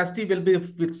surplus capacity will be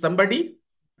with somebody,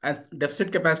 and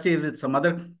deficit capacity with some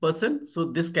other person. So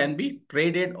this can be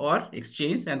traded or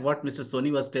exchanged. And what Mr.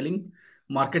 Soni was telling,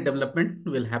 market development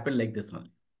will happen like this one.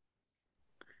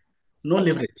 No Thank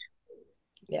you. leverage.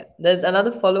 Yeah, there's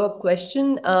another follow-up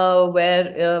question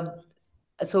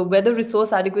so whether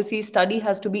resource adequacy study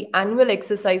has to be annual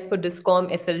exercise for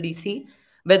Discom SLDC,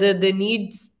 whether they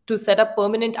needs to set up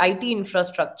permanent IT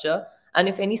infrastructure, and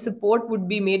if any support would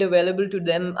be made available to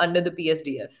them under the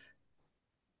PSDF.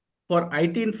 For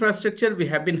IT infrastructure, we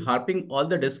have been harping all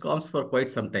the discoms for quite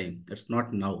some time. It's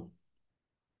not now.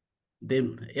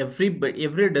 Every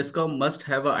discom must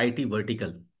have a IT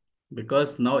vertical,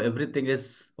 because now everything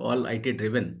is all IT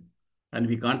driven, and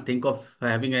we can't think of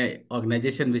having an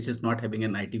organization which is not having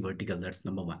an IT vertical. That's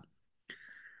number one.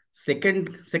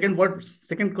 Second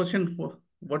question,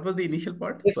 what was the initial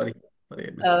part? Sorry, I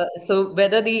missed it. So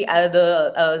whether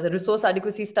the resource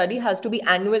adequacy study has to be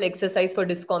annual exercise for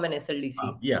Discom and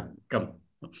SLDC. Yeah, come.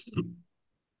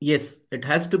 Yes, it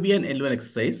has to be an annual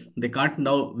exercise. They can't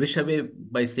now wish away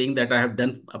by saying that I have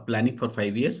done a planning for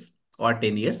 5 years or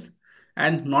 10 years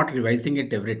and not revising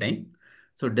it every time.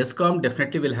 So DESCOM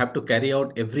definitely will have to carry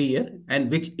out every year, and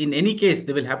which in any case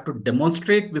they will have to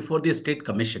demonstrate before the state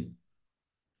commission.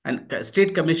 And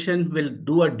state commission will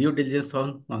do a due diligence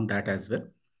on that as well.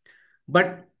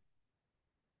 But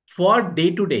for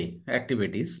day-to-day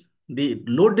activities, the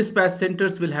load dispatch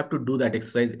centers will have to do that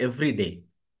exercise every day.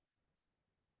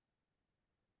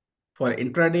 For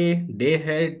intraday, day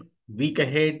ahead, week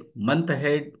ahead, month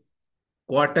ahead,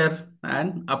 quarter,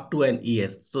 and up to an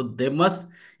year. So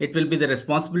it will be the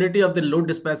responsibility of the load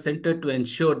dispatch center to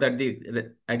ensure that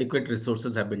the adequate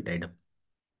resources have been tied up.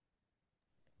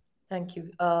 Thank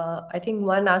you. I think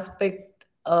one aspect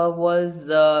was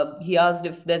he asked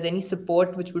if there's any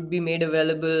support which would be made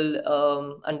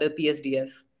available under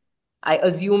PSDF. I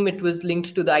assume it was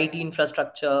linked to the IT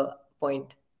infrastructure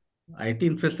point. IT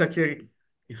infrastructure,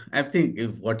 I think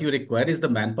if what you require is the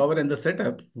manpower and the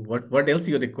setup, what else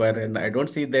you require? And I don't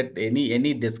see that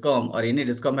any discom or any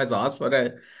discom has asked for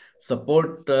a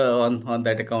support on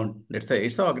that account. It's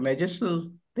an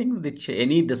organizational thing which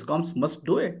any discoms must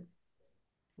do it.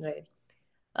 Right.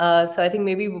 So I think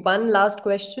maybe one last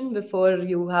question before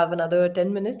you have another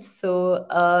 10 minutes. So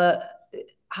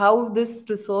how this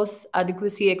resource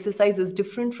adequacy exercise is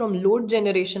different from load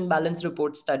generation balance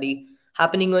report study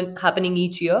happening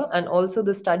each year, and also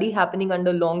the study happening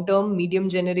under long-term, medium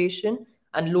generation,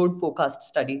 and load forecast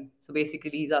study. So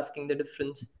basically, he's asking the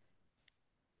difference.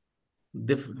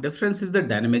 Difference is the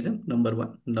dynamism, number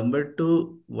one. Number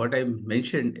two, what I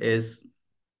mentioned is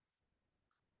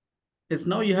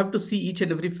now you have to see each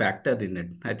and every factor in it.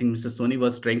 I think Mr. Soni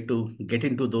was trying to get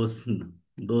into those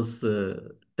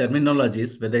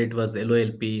terminologies, whether it was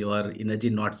LOLP or energy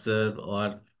not served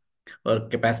or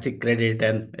capacity credit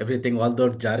and everything, all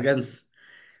those jargons,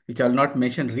 which I'll not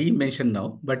re-mention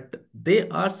now, but they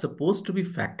are supposed to be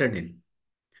factored in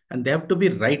and they have to be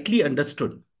rightly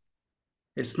understood.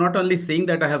 It's not only saying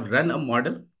that I have run a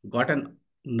model, got a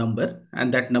number,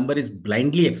 and that number is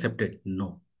blindly accepted.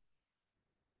 No.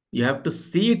 You have to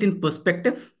see it in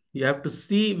perspective. You have to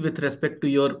see with respect to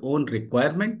your own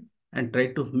requirement and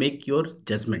try to make your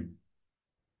judgment.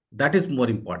 That is more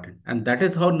important. And that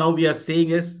is how now we are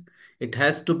saying is it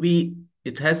has to be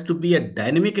a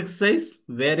dynamic exercise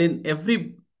wherein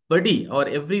everybody or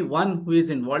everyone who is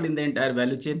involved in the entire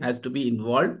value chain has to be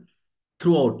involved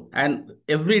throughout, and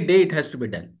every day it has to be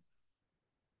done.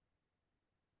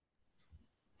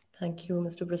 Thank you,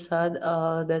 Mr.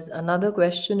 Prasad. There's another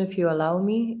question, if you allow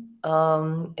me.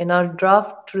 In our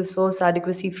draft resource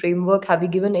adequacy framework, have you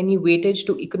given any weightage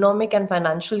to economic and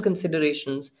financial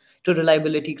considerations to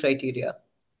reliability criteria?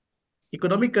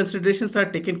 Economic considerations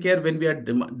are taken care when we are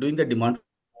doing the demand.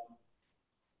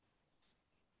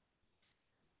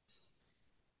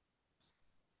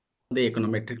 the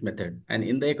econometric method. And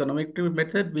in the econometric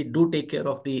method, we do take care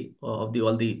of the all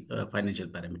the financial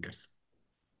parameters.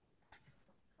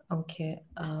 Okay.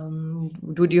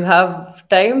 Would you have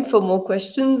time for more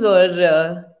questions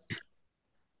or?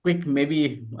 Quick,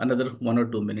 maybe another 1 or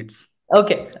 2 minutes.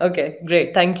 Okay,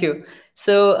 great. Thank you.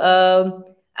 So,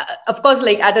 of course,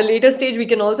 like at a later stage, we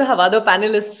can also have other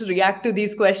panelists react to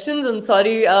these questions. I'm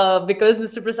sorry, because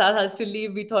Mr. Prasad has to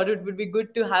leave, we thought it would be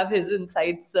good to have his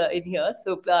insights in here.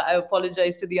 So, I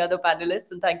apologize to the other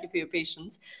panelists and thank you for your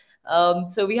patience.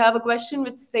 So, we have a question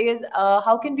which says,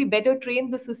 how can we better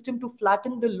train the system to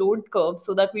flatten the load curve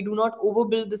so that we do not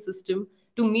overbuild the system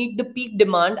to meet the peak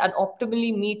demand and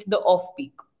optimally meet the off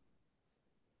peak?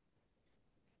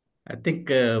 I think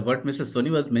what Mr.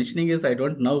 Soni was mentioning is I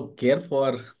don't now care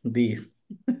for the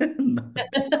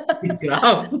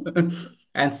graph.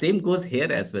 And same goes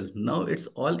here as well. Now it's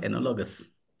all analogous,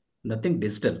 nothing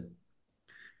digital.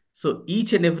 So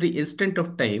each and every instant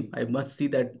of time, I must see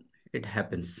that it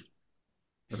happens,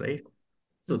 right?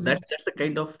 So that's the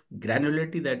kind of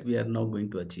granularity that we are now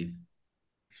going to achieve.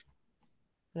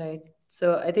 Right.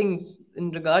 So I think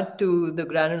in regard to the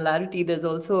granularity, there's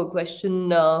also a question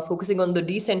focusing on the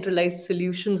decentralized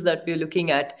solutions that we're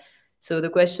looking at. So the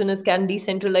question is, can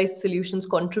decentralized solutions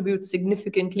contribute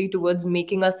significantly towards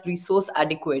making us resource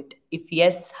adequate? If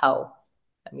yes, how?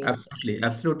 I mean,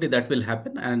 Absolutely, that will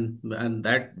happen, and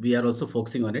that we are also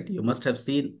focusing on it. You must have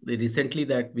seen recently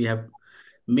that we have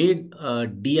made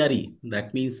DRE,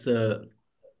 that means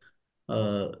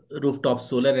rooftop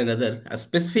solar and other, a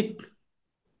specific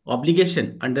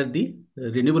obligation under the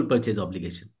renewable purchase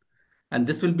obligation. And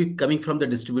this will be coming from the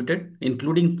distributed,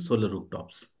 including solar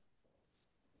rooftops.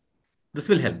 This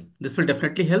will help. This will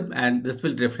definitely help, and this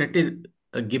will definitely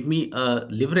give me a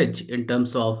leverage in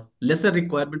terms of lesser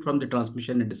requirement from the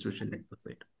transmission and distribution network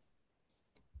side.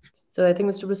 so I think,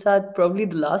 Mr. Prasad, probably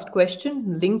the last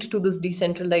question linked to this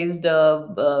decentralized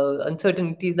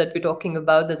uncertainties that we're talking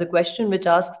about. There's a question which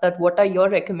asks that what are your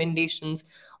recommendations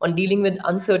on dealing with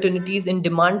uncertainties in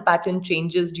demand pattern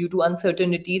changes due to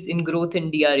uncertainties in growth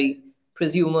in DRE,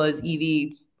 prosumers,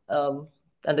 EV,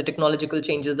 and the technological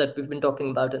changes that we've been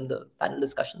talking about in the panel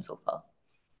discussion so far.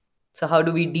 So how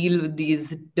do we deal with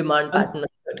these demand pattern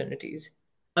uncertainties?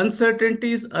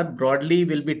 Uncertainties are broadly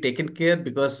will be taken care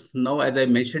because now, as I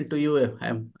mentioned to you,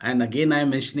 and again I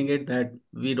am mentioning it, that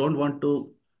we don't want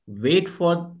to wait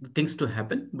for things to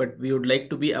happen, but we would like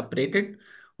to be updated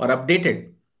or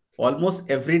updated almost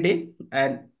every day,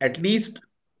 and at least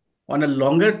on a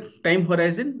longer time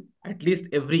horizon, at least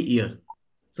every year.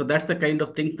 So that's the kind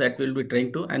of thing that we'll be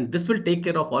trying to, and this will take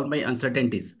care of all my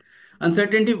uncertainties.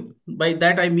 Uncertainty by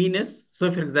that I mean is,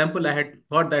 so for example, I had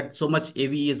thought that so much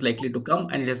AVE is likely to come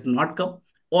and it has not come,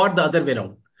 or the other way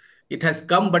around. It has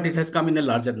come, but it has come in a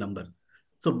larger number.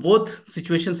 So both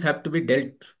situations have to be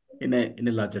dealt in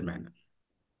a larger manner.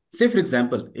 Say, for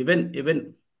example,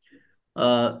 even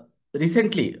uh,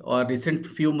 recently or recent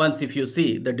few months, if you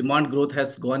see, the demand growth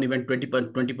has gone even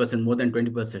 20%, more than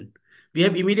 20%. We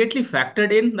have immediately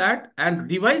factored in that and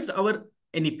revised our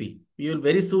NEP. You will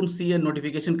very soon see a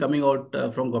notification coming out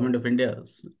from Government of India,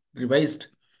 revised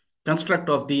construct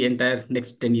of the entire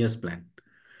next 10 years plan.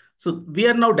 So we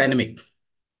are now dynamic.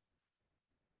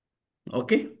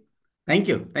 Okay. Thank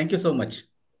you. Thank you so much.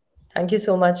 Thank you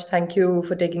so much. Thank you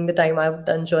for taking the time out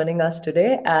and joining us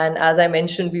today. And as I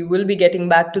mentioned, we will be getting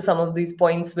back to some of these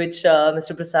points which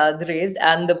Mr. Prasad raised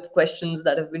and the questions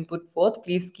that have been put forth.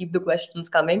 Please keep the questions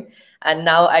coming. And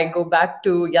now I go back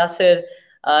to Yasser.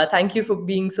 Thank you for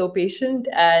being so patient.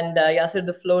 And Yasser,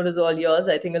 the floor is all yours.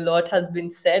 I think a lot has been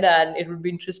said, and it would be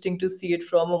interesting to see it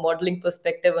from a modeling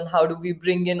perspective on how do we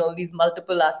bring in all these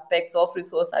multiple aspects of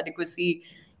resource adequacy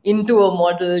into a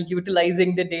model,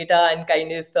 utilizing the data and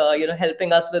kind of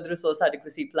helping us with resource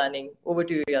adequacy planning. Over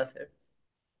to you, Yasser.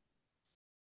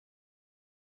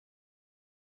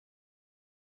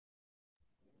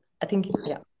 I think,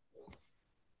 yeah.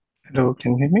 Hello,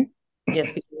 can you hear me? Yes,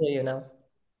 we can hear you now.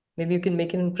 Maybe you can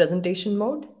make it in presentation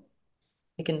mode.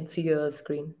 You can see your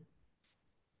screen.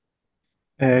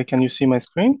 Can you see my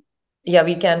screen? Yeah,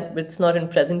 we can. It's not in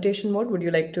presentation mode. Would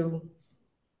you like to?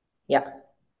 Yeah.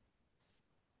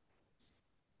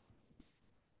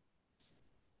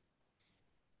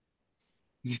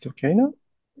 Is it okay now?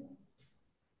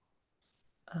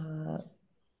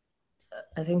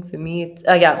 I think for me, it's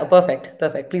yeah, perfect.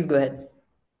 Please go ahead.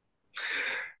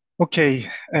 Okay.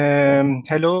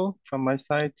 Hello from my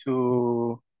side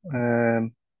to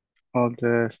all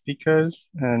the speakers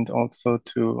and also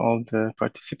to all the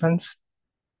participants.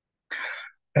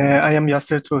 I am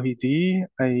Yasser Tohidi.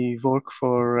 I work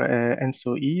for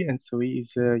NSOE. NSOE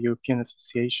is a European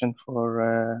Association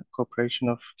for Cooperation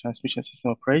of Transmission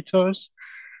System Operators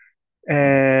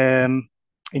in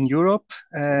Europe.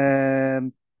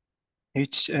 NSOE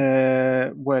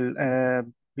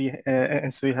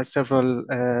has several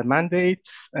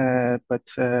mandates, but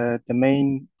the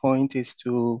main point is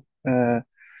to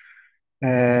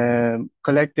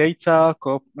collect data,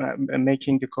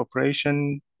 making the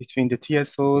cooperation between the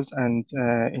TSOs, and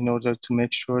in order to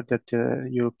make sure that the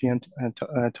European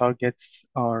targets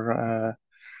are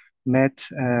met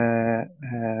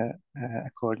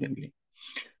accordingly.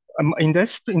 In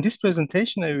this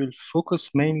presentation, I will focus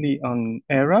mainly on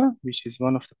ERA, which is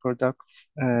one of the products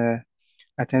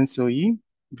at NSOE,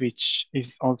 which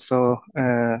is also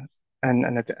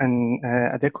an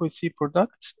adequacy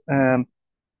product.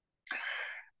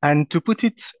 And to put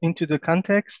it into the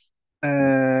context,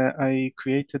 I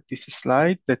created this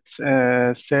slide that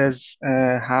says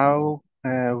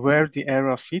where the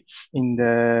ERA fits in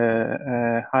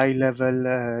the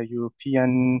high-level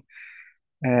European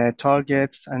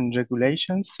targets and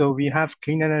regulations. So we have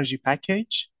clean energy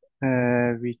package,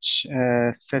 which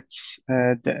sets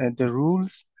the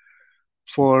rules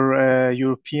for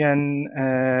European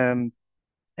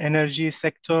energy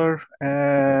sector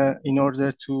in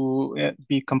order to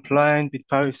be compliant with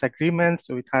Paris Agreement.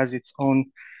 So it has its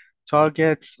own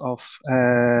targets of,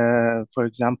 for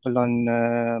example,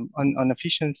 on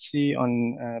efficiency,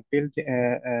 on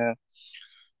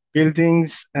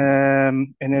buildings,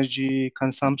 energy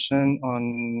consumption,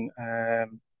 on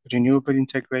renewable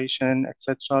integration,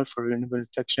 etc. For renewable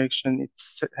integration,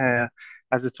 it's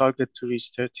has a target to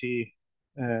reach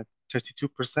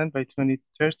 32% by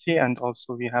 2030, and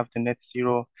also we have the net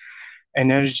zero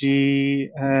energy,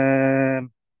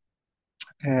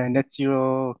 net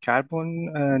zero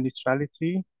carbon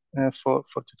neutrality for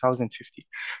 2050.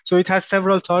 So it has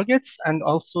several targets, and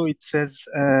also it says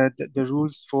the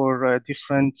rules for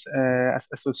different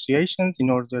associations in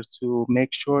order to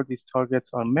make sure these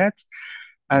targets are met.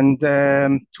 And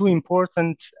two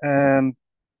important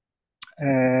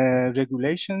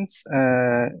regulations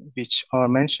which are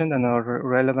mentioned and are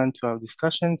relevant to our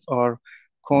discussions are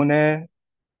KONE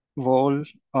Vol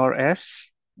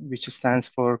RS, which stands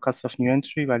for Cost of New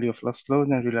Entry, Value of Lost Load,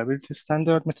 and Reliability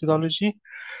Standard methodology,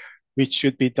 which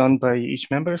should be done by each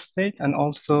member state, and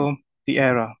also the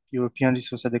ERA, European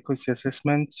Resource Adequacy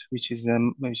Assessment, which is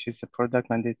a product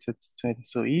mandated to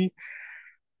NSOE.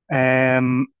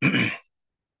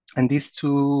 And these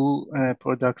two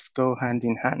products go hand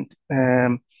in hand.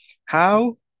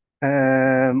 How?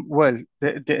 Well,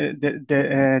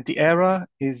 the ERA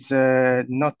is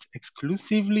not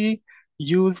exclusively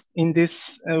used in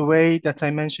this way that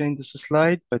I mentioned in this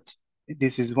slide, but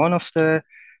this is one of the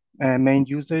main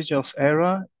usage of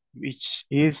ERA, which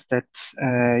is that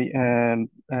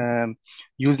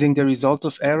using the result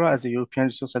of ERA as a European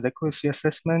Resource Adequacy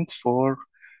Assessment for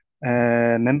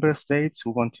member states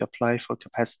who want to apply for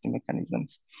capacity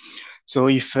mechanisms. So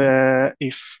if ERA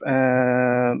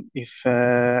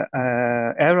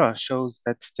shows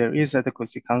that there is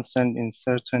adequacy concern in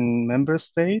certain member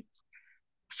states,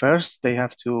 first they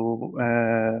have to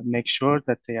make sure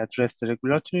that they address the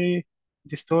regulatory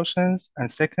distortions,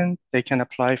 and second, they can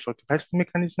apply for capacity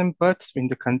mechanism, but in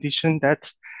the condition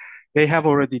that they have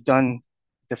already done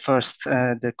the first,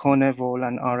 the KONE, VOL,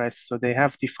 and RS. So they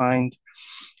have defined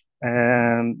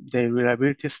the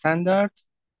reliability standard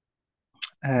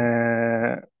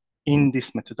in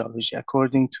this methodology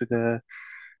according to the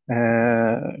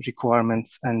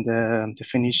requirements and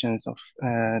definitions of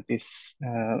this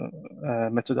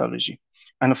methodology.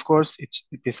 And of course,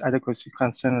 this adequacy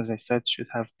concern, as I said, should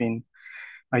have been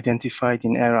identified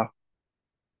in ERA.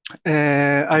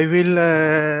 I will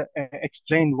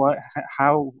explain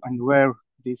how and where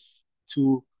these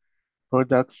two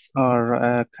products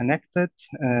are connected,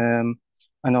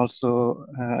 and also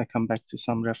I come back to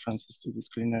some references to this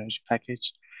clean energy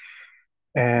package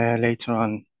later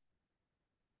on.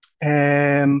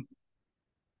 In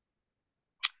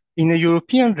a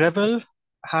European level,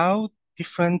 how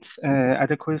different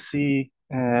adequacy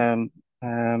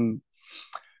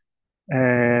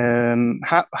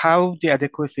how the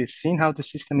adequacy is seen, how the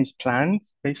system is planned,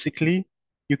 basically,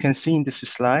 you can see in this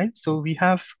slide. So we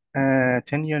have a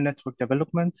 10-year network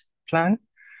development plan,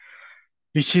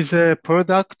 which is a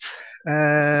product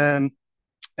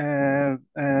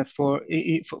for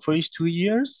each 2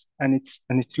 years, and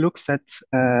it looks at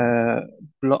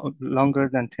longer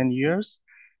than 10 years.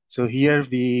 So here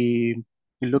we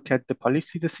look at the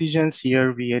policy decisions.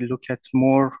 Here we look at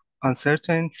more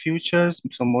uncertain futures,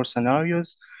 so more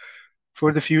scenarios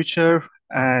for the future.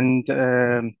 and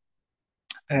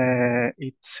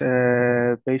it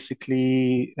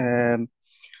basically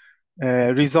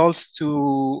results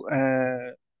to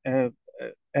the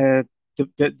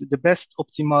best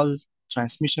optimal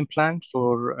transmission plan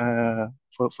for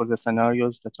the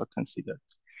scenarios that are considered.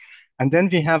 And then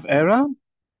we have ERA,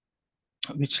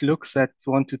 which looks at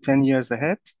 1 to 10 years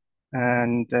ahead.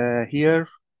 And here,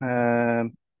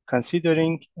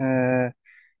 considering the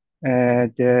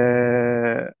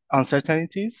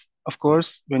uncertainties, of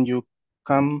course, when you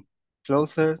come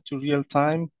closer to real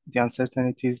time, the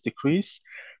uncertainties decrease.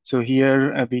 So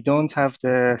here we don't have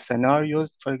the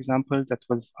scenarios, for example, that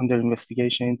was under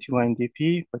investigation in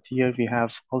UNDP, but here we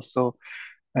have also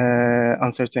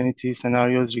uncertainty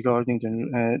scenarios regarding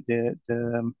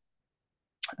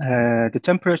the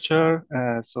temperature,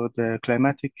 so the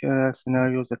climatic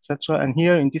scenarios, etc. And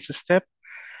here in this step,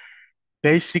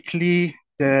 basically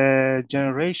the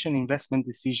generation investment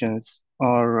decisions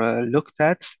are looked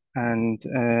at and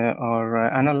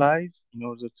are analyzed in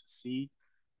order to see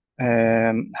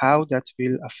how that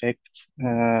will affect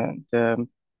the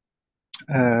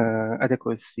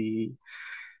adequacy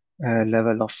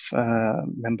level of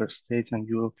member states and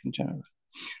Europe in general.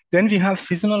 Then we have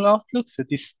seasonal outlook. So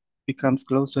this becomes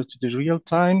closer to the real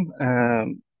time.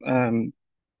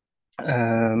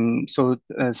 So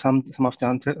some of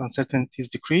the uncertainties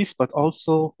decrease, but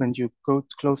also when you go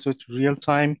closer to real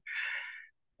time,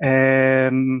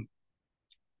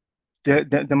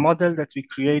 the model that we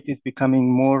create is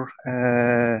becoming more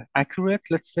accurate,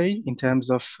 let's say, in terms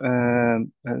of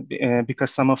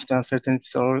because some of the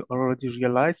uncertainties are already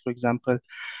realized. For example,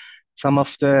 some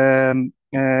of the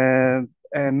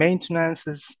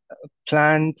maintenances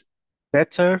planned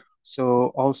better.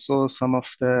 So also some of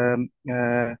the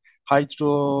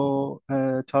hydro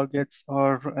targets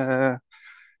are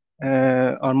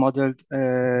modeled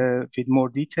with more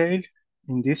detail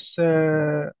in this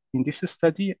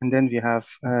study, and then we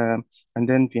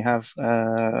have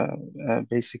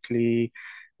basically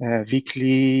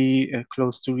weekly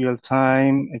close to real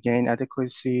time, again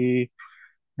adequacy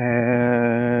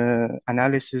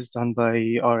analysis done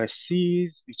by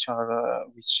RSCs, which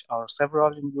are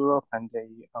several in Europe, and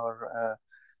they are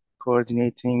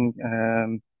coordinating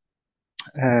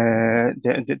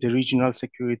the regional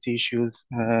security issues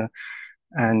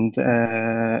and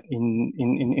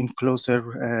in closer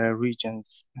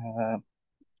regions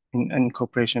in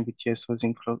cooperation with TSOs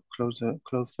in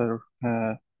closer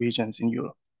regions in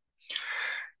Europe.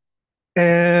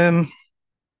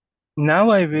 Now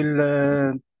I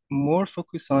will more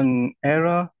focus on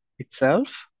ERA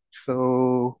itself.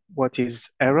 So what is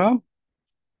ERA?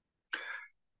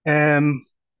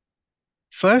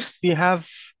 First, we have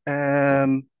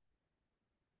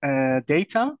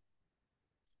data.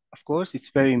 Of course,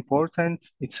 it's very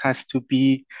important. It has to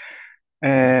be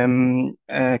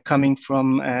coming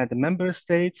from the member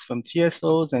states, from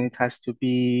TSOs, and it has to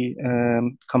be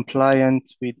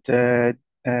compliant with the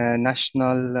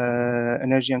national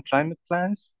energy and climate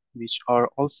plans, which are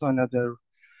also another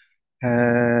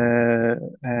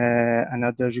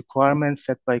requirement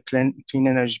set by clean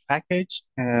energy package.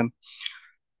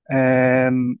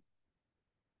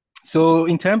 So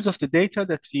in terms of the data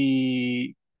that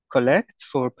we collect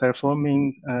for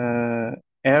performing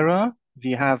ERA,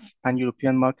 we have an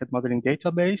European market modeling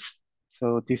database.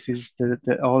 So this is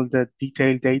all the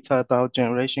detailed data about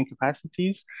generation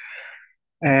capacities,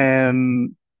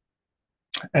 unit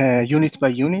by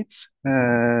unit,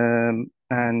 and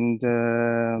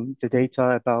the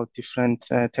data about different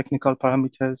technical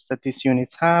parameters that these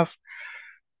units have.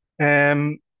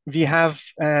 We have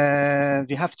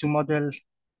to model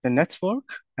the network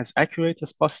as accurate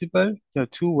as possible. There are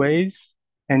two ways,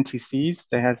 NTCs,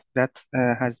 that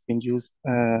has been used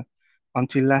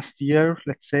until last year,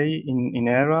 let's say, in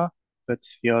ERA, but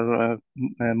we are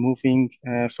moving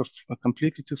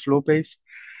completely to flow-based.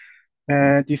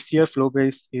 This year,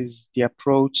 flow-based is the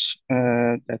approach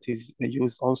that is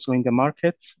used also in the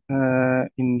market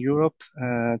in Europe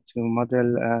to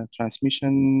model a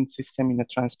transmission system in a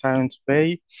transparent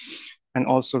way, and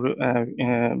also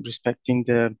respecting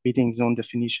the bidding zone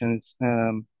definitions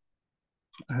in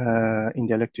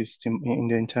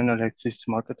the internal electricity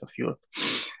market of Europe.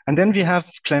 And then we have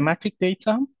climatic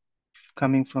data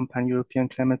coming from Pan-European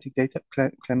climate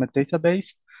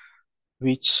database,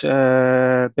 which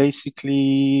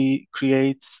basically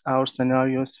creates our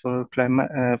scenarios for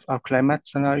our climate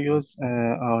scenarios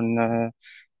on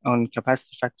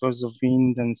capacity factors of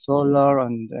wind and solar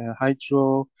and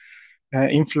hydro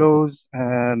inflows,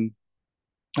 and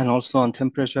also on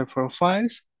temperature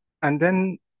profiles. And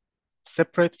then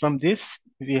separate from this,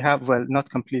 we have, well, not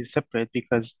completely separate,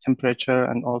 because temperature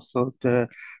and also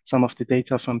some of the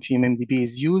data from PMMDB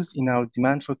is used in our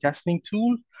demand forecasting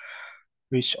tool,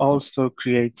 which also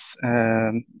creates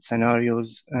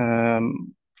scenarios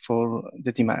for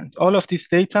the demand. All of this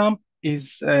data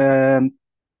is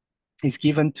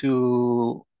given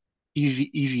to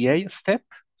EVA step.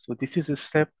 So this is a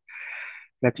step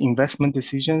that investment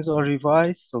decisions are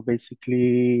revised. So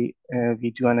basically,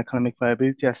 we do an economic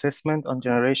viability assessment on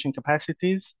generation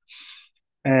capacities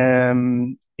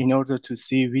in order to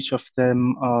see which of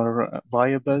them are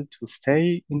viable to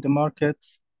stay in the market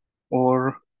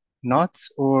or not,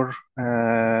 or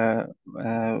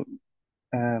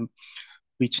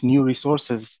which new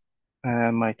resources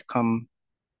might come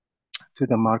to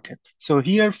the market. So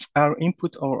here our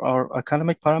input or our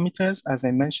economic parameters, as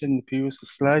I mentioned in the previous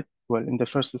slide, well, in the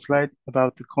first slide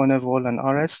about the Kone, Vol, and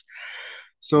RS.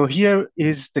 So here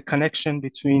is the connection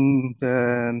between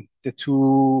the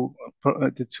two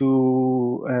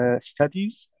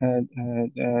studies,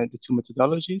 the two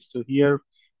methodologies. So here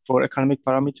for economic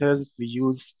parameters, we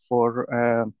use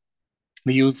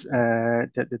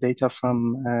the data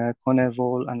from Kone,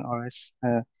 Vol, and RS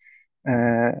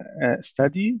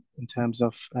study in terms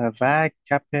of WACC,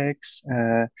 CapEx,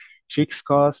 fixed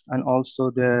cost, and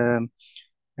also the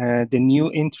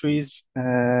new entries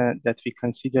that we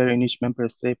consider in each member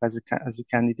state as a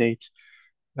candidate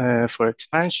for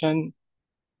expansion.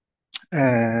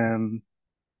 In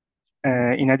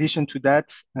addition to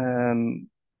that,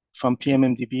 from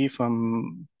PMMDB,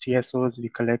 from TSOs, we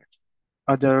collect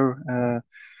other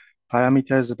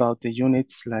parameters about the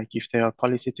units, like if they are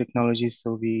policy technologies,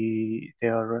 so they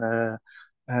are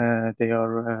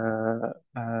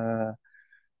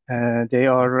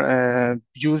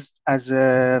used as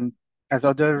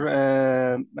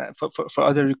other for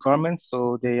other requirements,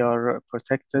 so they are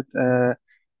protected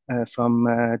from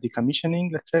decommissioning,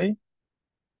 let's say,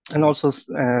 and also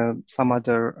some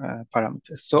other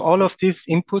parameters. So all of these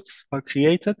inputs are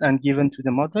created and given to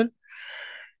the model.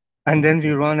 And then we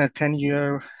run a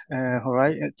 10-year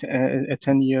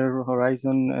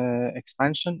horizon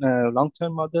expansion,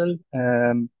 long-term model.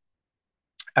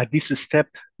 At this step,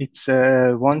 it's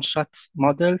a one-shot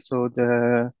model, so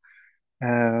the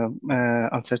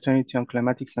uncertainty on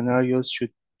climatic scenarios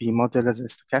should be modeled as a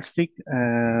stochastic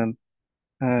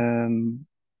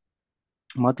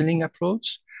modeling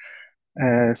approach.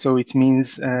 So it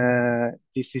means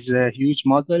this is a huge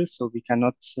model, so we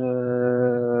cannot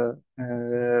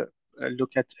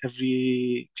look at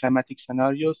every climatic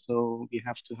scenario. So we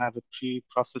have to have a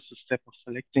pre-process step of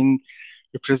selecting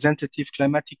representative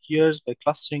climatic years by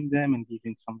clustering them and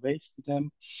giving some weights to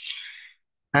them.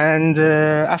 And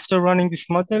after running this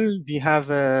model, we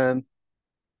have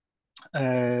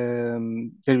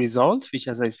the result, which,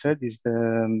 as I said, is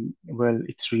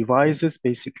it revises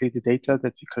basically the data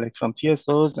that we collect from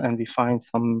TSOs, and we find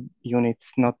some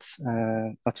units not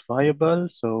viable.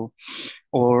 So,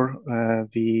 or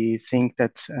we think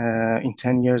that in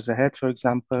 10 years ahead, for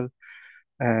example,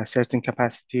 certain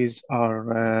capacities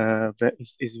are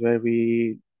is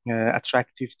very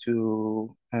attractive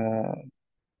to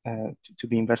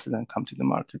be invested and come to the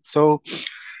market. So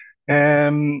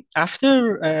after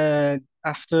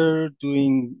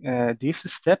doing this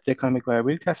step, the economic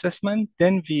viability assessment,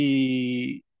 then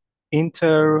we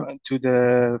enter to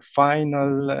the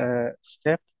final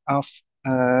step of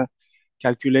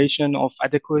calculation of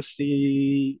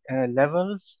adequacy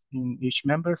levels in each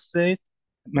member state,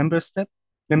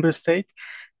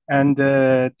 and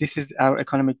this is our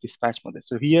economic dispatch model.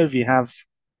 So here we have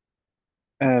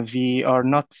we are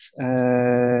not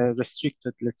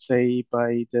restricted, let's say,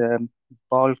 by the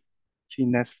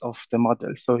bulkiness of the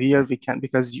model. So here we can,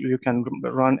 because you can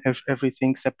run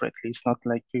everything separately. It's not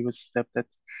like previous step that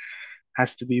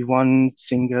has to be one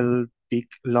single big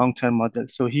long-term model.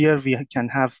 So here we can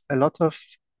have a lot of,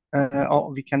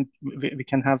 we can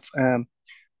have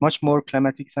much more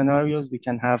climatic scenarios. We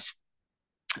can have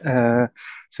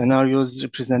scenarios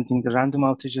representing the random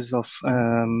outages of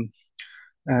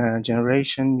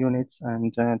generation units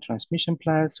and transmission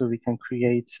plants, so we can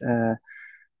create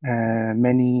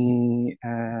many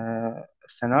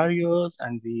scenarios,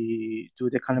 and we do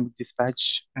the economic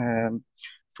dispatch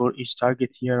for each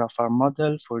target year of our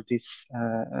model for this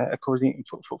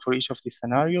for each of these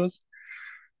scenarios.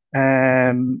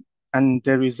 And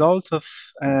the result of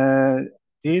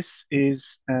this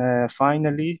is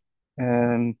finally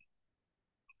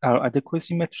our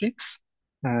adequacy metrics,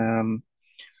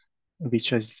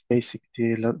 which is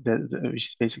basically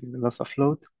the loss of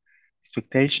load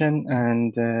expectation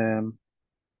and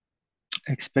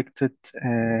expected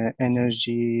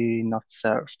energy not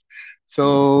served.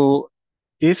 So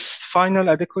this final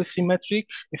adequacy metric,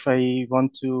 if I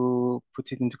want to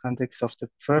put it into context of the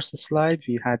first slide,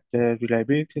 we had the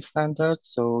reliability standard.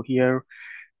 So here,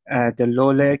 the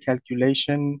LOLE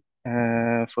calculation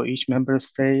for each member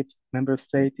state.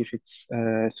 If it's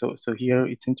so here,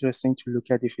 it's interesting to look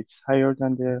at if it's higher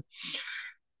than the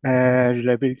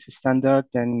reliability standard,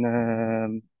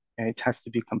 then it has to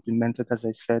be complemented, as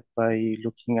I said, by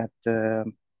looking at the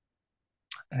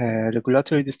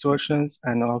regulatory distortions,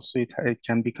 and also it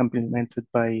can be complemented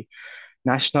by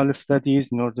national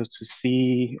studies in order to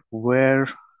see where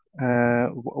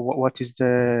what is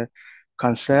the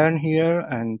concern here,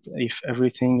 and if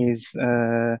everything is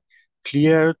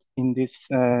cleared in this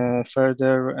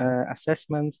further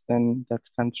assessments, then that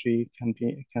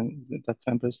that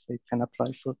member state can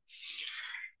apply for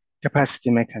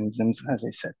capacity mechanisms, as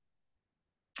I said.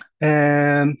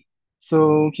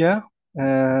 So yeah,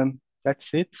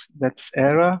 that's it. That's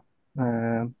ERA.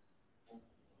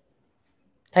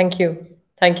 Thank you.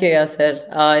 Thank you, Yasser.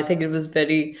 I think it was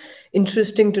very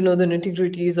interesting to know the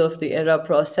nitty-gritties of the ERA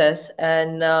process.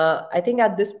 And I think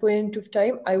at this point of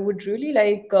time, I would really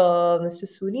like Mr.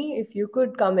 Suni, if you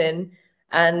could come in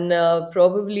and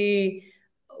probably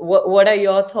what are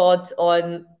your thoughts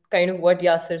on kind of what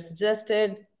Yasser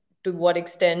suggested? To what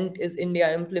extent is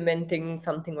India implementing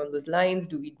something on those lines?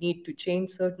 Do we need to change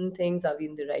certain things? Are we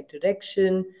in the right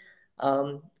direction?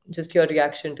 Just your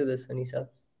reaction to this, Suni sir.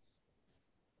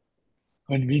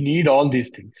 When we need all these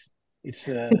things. It's,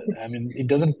 I mean, it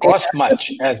doesn't cost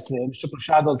much, as Mr.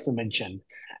 Prashad also mentioned.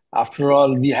 After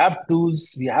all, we have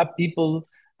tools, we have people,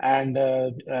 and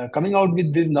coming out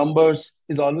with these numbers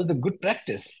is always a good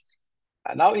practice.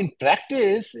 Now, in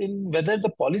practice, in whether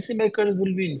the policymakers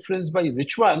will be influenced by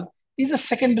which one is a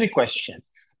secondary question.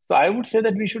 So I would say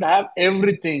that we should have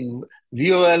everything: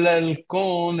 VOLL,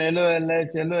 CONE,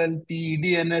 LOLH, LOLP,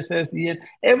 DNSS, EN,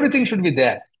 everything should be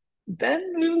there.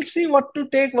 Then we will see what to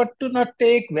take, what to not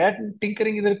take, where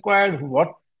tinkering is required, what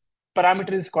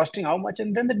parameter is costing how much,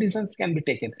 and then the decisions can be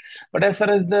taken. But as far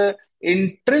as the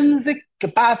intrinsic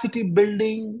capacity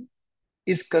building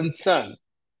is concerned,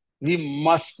 we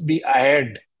must be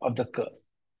ahead of the curve.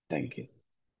 Thank you.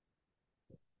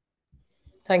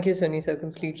 Thank you, Suni sir.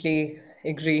 Completely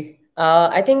agree.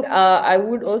 I think I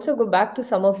would also go back to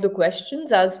some of the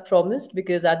questions as promised,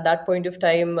 because at that point of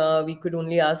time, we could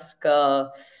only ask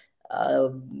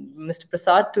Mr.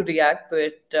 Prasad to react.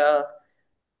 But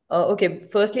okay,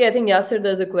 firstly, I think Yasser,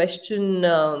 there's a question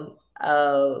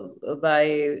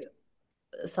by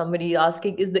somebody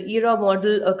asking, is the ERA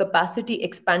model a capacity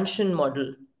expansion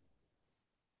model?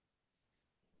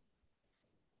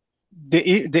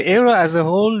 The ERA as a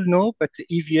whole, no, but the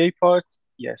EVA part,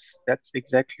 yes, that's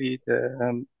exactly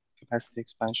the capacity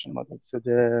expansion model. So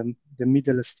the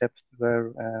middle step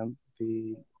where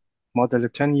we model a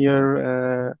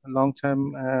 10-year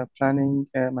long-term planning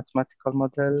mathematical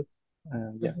model.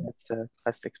 Yeah, that's a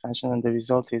capacity expansion, and the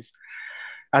result is,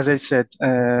 as I said,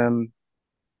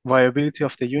 viability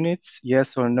of the units,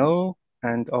 yes or no,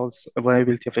 and also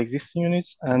viability of existing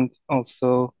units, and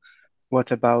also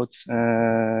what about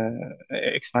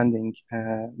expanding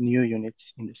new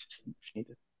units in the system if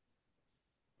needed.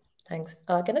 Thanks.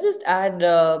 Can I just add,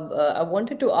 I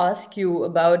wanted to ask you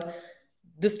about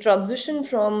this transition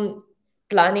from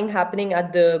planning happening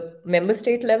at the member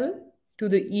state level to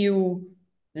the EU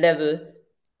level.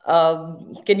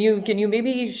 Can you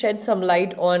maybe shed some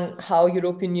light on how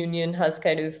European Union has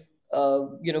kind of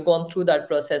gone through that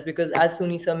process? Because as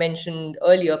Sunisa mentioned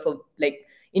earlier, for like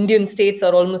Indian states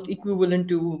are almost equivalent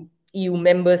to EU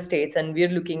member states, and we're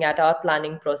looking at our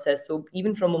planning process. So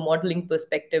even from a modeling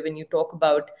perspective, when you talk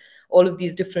about all of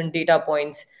these different data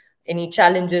points, any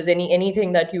challenges,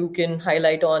 anything that you can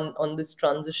highlight on this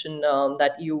transition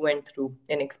that you went through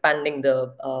in expanding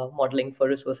the modeling for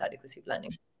resource adequacy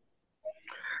planning?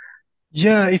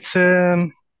 Yeah, it's a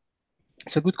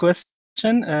good question.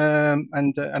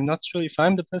 And I'm not sure if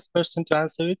I'm the best person to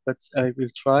answer it, but I will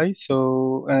try.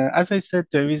 So as I said,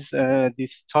 there is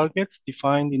these targets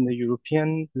defined in the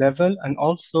European level, and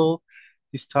also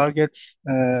these targets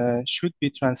should be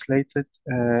translated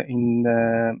in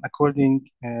according.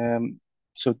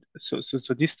 So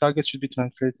these targets should be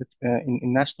translated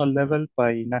in national level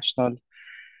by national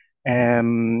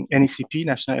NECP,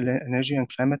 National Energy and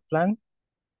Climate Plan.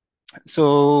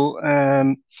 So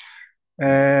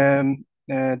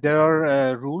there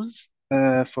are rules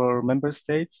for member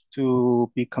states to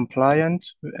be compliant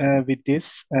with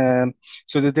this.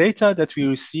 So the data that we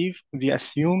receive, we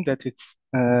assume that it's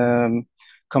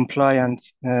compliant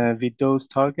with those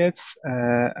targets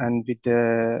and with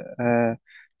the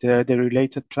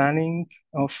related planning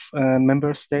of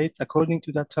member states according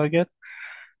to that target.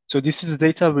 So this is the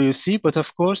data we see, but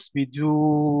of course we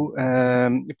do a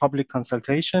public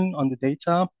consultation on the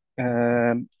data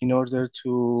in order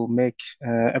to make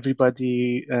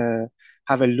everybody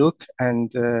have a look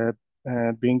and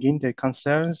bring in their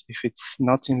concerns if it's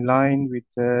not in line with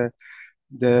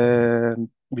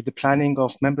the planning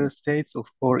of member states,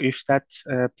 or if that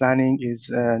planning is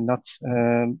not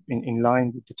in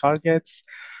line with the targets.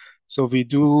 So we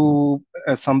do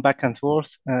some back and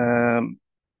forth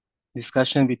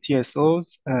discussion with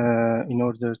TSOs in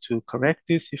order to correct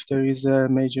this if there is a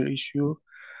major issue.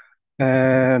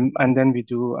 And then we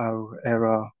do our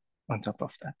ERA on top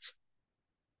of that.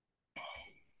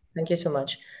 Thank you so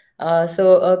much.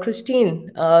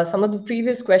 Christine, some of the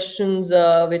previous questions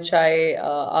which I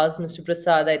asked Mr.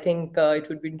 Prasad, I think it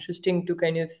would be interesting to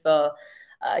kind of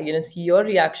see your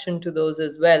reaction to those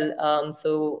as well.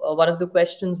 One of the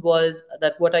questions was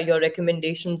that what are your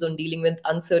recommendations on dealing with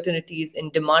uncertainties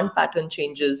in demand pattern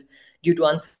changes due to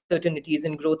uncertainties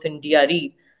in growth in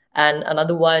DRE? And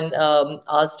another one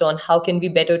asked on how can we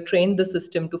better train the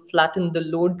system to flatten the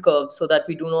load curve so that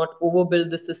we do not overbuild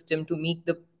the system to meet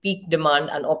the peak demand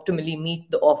and optimally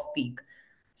meet the off-peak.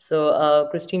 So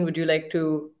Christine, would you like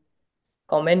to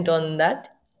comment on that?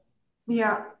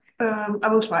 Yeah, I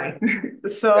will try.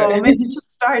 So maybe to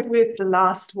start with the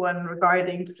last one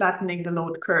regarding flattening the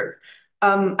load curve.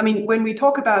 I mean, when we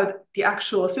talk about the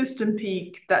actual system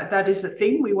peak, that is a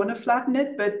thing, we want to flatten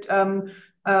it, but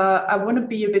I want to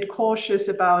be a bit cautious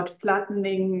about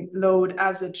flattening load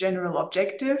as a general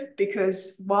objective,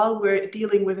 because while we're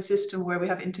dealing with a system where we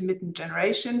have intermittent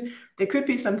generation, there could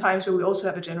be some times where we also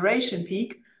have a generation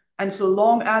peak. And so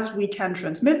long as we can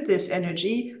transmit this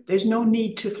energy, there's no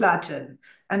need to flatten.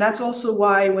 And that's also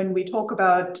why when we talk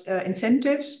about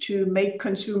incentives to make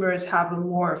consumers have a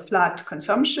more flat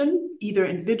consumption, either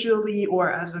individually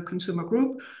or as a consumer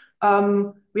group,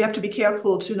 we have to be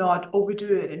careful to not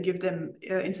overdo it and give them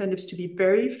incentives to be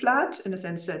very flat, in a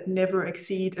sense that never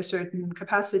exceed a certain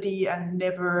capacity and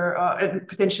never, and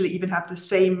potentially even have the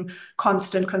same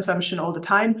constant consumption all the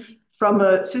time. From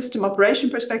a system operation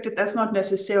perspective, that's not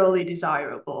necessarily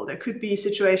desirable. There could be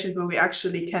situations where we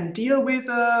actually can deal with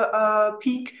a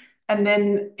peak, and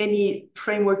then any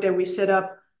framework that we set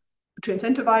up to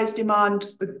incentivize demand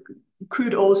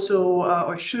could also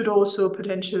or should also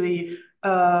potentially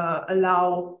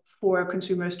allow for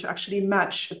consumers to actually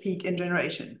match a peak in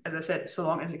generation, as I said, so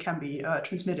long as it can be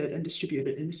transmitted and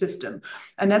distributed in the system.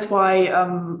 And that's why,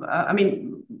 I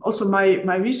mean, also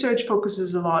my research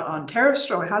focuses a lot on tariff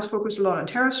structure, has focused a lot on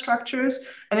tariff structures.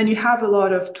 And then you have a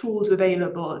lot of tools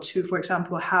available to, for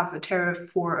example, have a tariff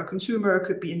for a consumer, it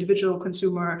could be individual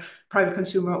consumer, private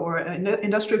consumer, or an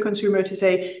industrial consumer, to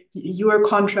say your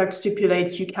contract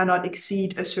stipulates you cannot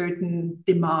exceed a certain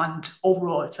demand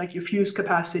overall. It's like your fuse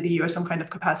capacity or some kind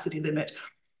of capacity limit.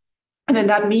 And then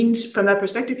that means, from that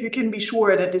perspective, you can be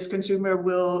sure that this consumer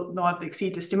will not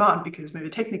exceed this demand, because maybe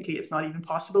technically it's not even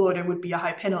possible, or there would be a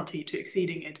high penalty to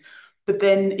exceeding it. But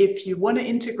then if you want to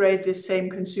integrate this same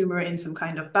consumer in some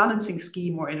kind of balancing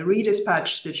scheme or in a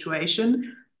redispatch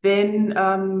situation,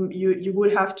 then you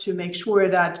would have to make sure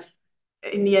that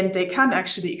in the end, they can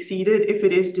actually exceed it if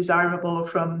it is desirable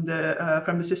from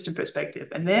the system perspective.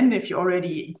 And then if you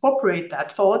already incorporate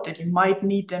that thought that you might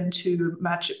need them to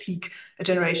match a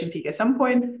generation peak at some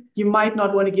point, you might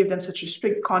not want to give them such a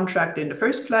strict contract in the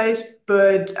first place,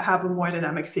 but have a more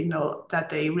dynamic signal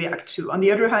that they react to. On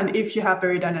the other hand, if you have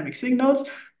very dynamic signals,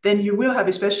 then you will have,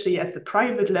 especially at the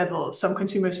private level, some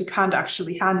consumers who can't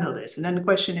actually handle this. And then the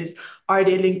question is, are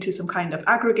they linked to some kind of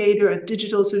aggregator, a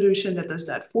digital solution that does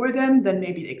that for them? Then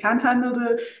maybe they can handle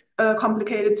the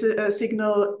complicated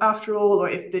signal after all. Or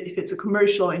if it's a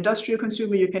commercial industrial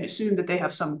consumer, you can assume that they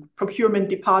have some procurement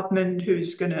department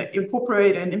who's going to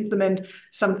incorporate and implement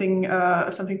something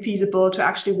feasible to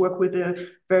actually work with a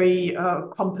very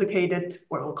complicated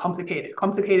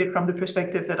from the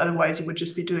perspective that otherwise you would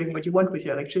just be doing what you want with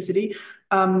your electricity.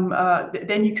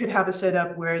 Then you could have a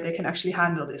setup where they can actually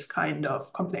handle this kind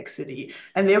of complexity.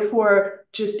 And therefore,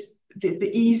 just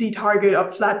the easy target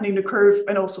of flattening the curve,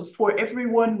 and also for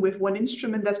everyone with one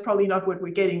instrument, that's probably not what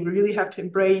we're getting. We really have to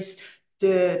embrace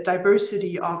the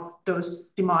diversity of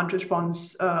those demand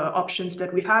response options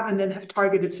that we have, and then have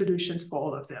targeted solutions for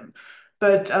all of them.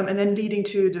 But and then leading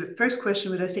to the first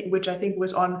question, which I think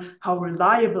was on how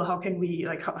reliable, how can we,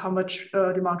 like, how much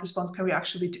demand response can we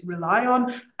actually rely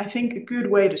on? I think a good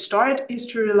way to start is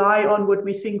to rely on what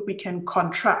we think we can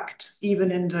contract, even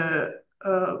in the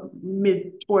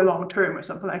mid or long term or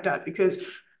something like that. Because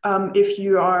if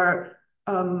you are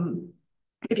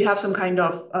if you have some kind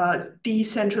of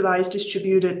decentralized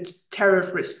distributed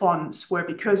tariff response where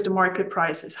because the market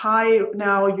price is high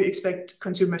now you expect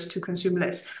consumers to consume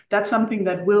less. That's something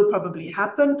that will probably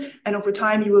happen. And over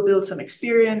time, you will build some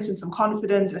experience and some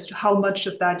confidence as to how much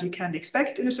of that you can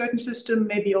expect in a certain system,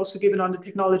 maybe also given on the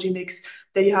technology mix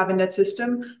that you have in that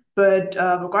system. But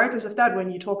regardless of that,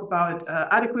 when you talk about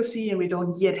adequacy and we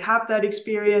don't yet have that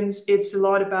experience, it's a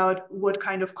lot about what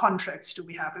kind of contracts do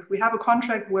we have. If we have a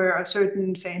contract where a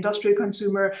certain, say, industrial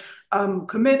consumer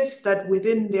commits that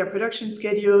within their production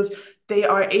schedules, they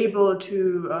are able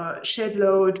to shed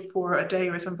load for a day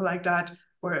or something like that,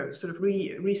 or sort of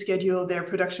reschedule their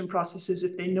production processes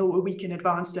if they know a week in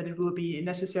advance that it will be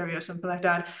necessary or something like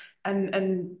that.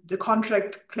 And the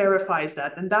contract clarifies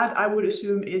that. And that I would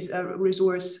assume is a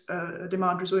resource, a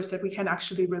demand resource that we can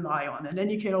actually rely on. And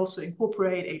then you can also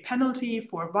incorporate a penalty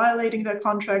for violating that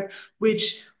contract,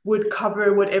 which would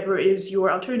cover whatever is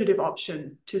your alternative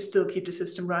option to still keep the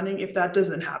system running if that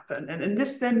doesn't happen. And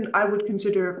this then I would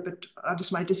consider, but I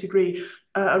just might disagree,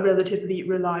 a relatively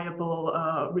reliable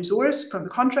resource from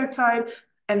the contract side.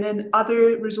 And then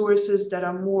other resources that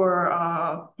are more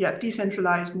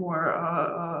decentralized,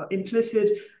 more implicit,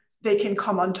 they can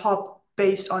come on top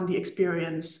based on the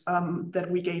experience that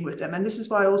we gain with them. And this is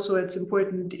why also it's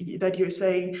important that you're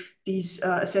saying these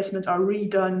assessments are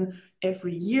redone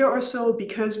every year or so,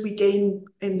 because we gain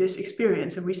in this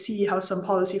experience and we see how some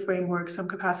policy framework, some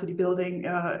capacity building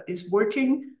is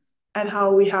working, and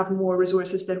how we have more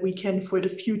resources that we can for the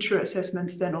future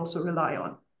assessments then also rely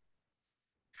on.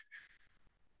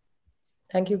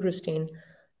 Thank you, Christine.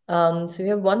 So we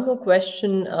have one more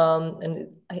question,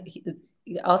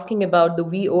 asking about the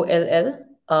VOLL,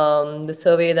 the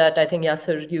survey that I think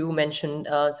Yasser, you mentioned.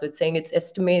 So it's saying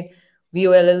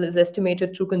VOLL is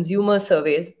estimated through consumer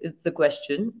surveys, is the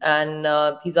question. And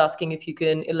he's asking if you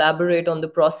can elaborate on the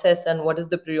process and what is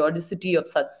the periodicity of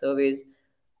such surveys.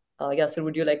 Yasser,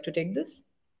 would you like to take this?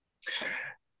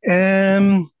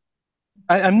 I'm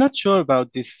not sure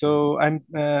about this. So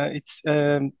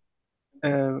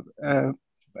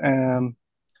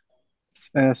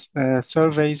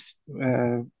surveys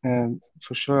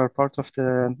for sure are part of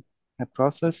the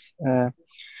process,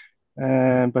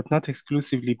 but not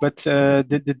exclusively. But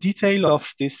the detail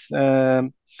of this,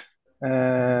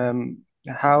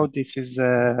 how this is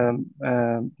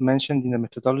mentioned in the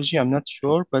methodology, I'm not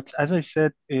sure. But as I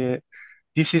said,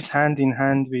 this is hand in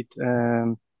hand with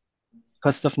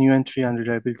cost of new entry and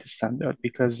reliability standard,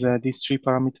 because these three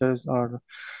parameters are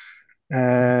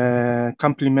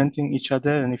complementing each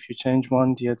other, and if you change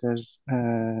one, the others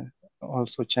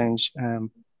also change.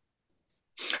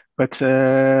 But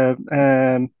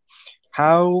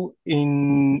how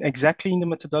exactly in the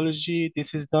methodology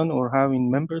this is done, or how in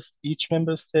each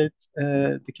member state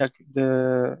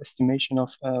the estimation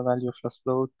of value of lost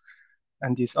load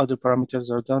and these other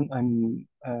parameters are done, I'm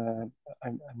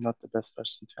not the best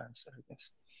person to answer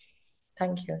this.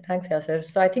 Thank you. Thanks, Yasser.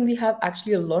 So I think we have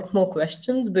actually a lot more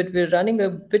questions, but we're running a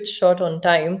bit short on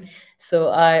time. So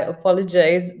I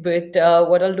apologize, but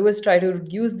what I'll do is try to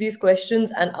use these questions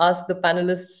and ask the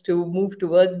panelists to move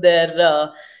towards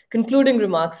their concluding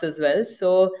remarks as well.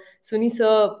 So Suni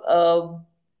sir,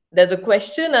 there's a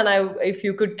question, and if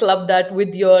you could club that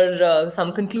with your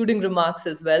some concluding remarks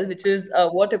as well, which is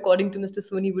what, according to Mr.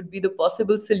 Suni, would be the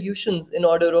possible solutions in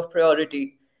order of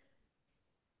priority?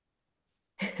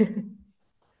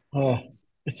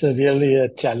 It's a really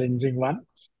challenging one.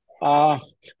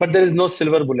 But there is no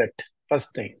silver bullet,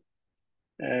 first thing.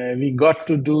 We got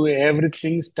to do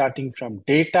everything starting from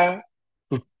data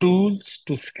to tools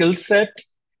to skill set,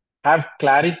 have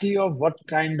clarity of what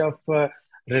kind of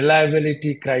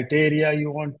reliability criteria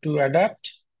you want to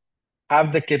adapt,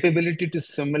 have the capability to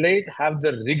simulate, have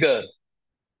the rigor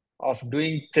of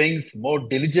doing things more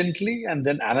diligently and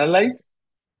then analyze.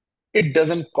 It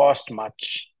doesn't cost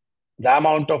much. The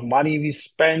amount of money we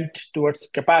spent towards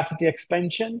capacity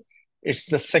expansion, it's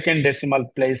the second decimal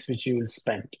place which you will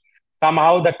spend.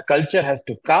 Somehow that culture has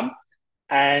to come,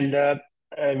 and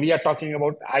we are talking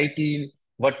about IT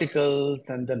verticals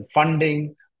and then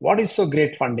funding. What is so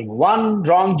great funding? One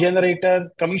wrong generator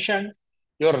commission,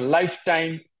 your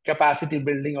lifetime capacity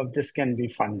building of this can be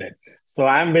funded. So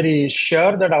I'm very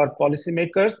sure that our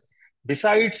policymakers,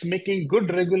 besides making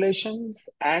good regulations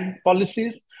and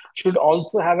policies, should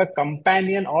also have a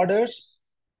companion orders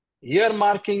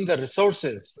earmarking the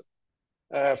resources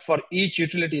for each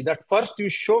utility. That first you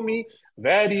show me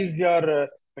where is your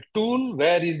tool,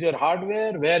 where is your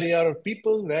hardware, where are your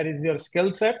people, where is your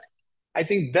skill set. I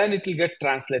think then it will get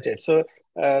translated. So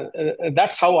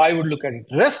that's how I would look at it.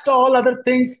 Rest all other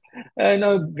things,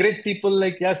 great people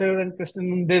like Yasser and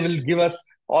Kristen, they will give us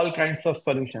all kinds of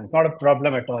solutions. Not a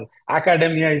problem at all.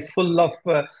 Academia is full of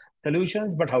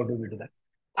solutions, but how do we do that?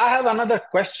 I have another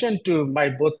question to my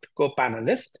both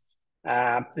co-panelists.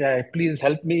 Please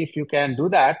help me if you can do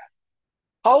that.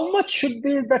 How much should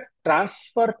be the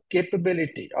transfer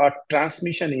capability or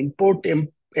transmission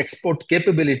export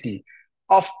capability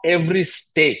of every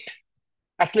state?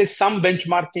 At least some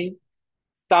benchmarking,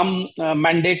 some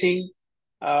mandating,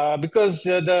 because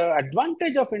the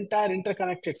advantage of entire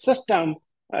interconnected system,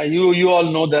 you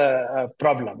all know the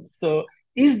problem. So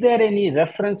is there any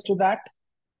reference to that?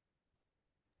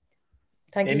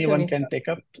 Thank you, Anyone Sunny. can take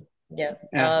up? Yeah.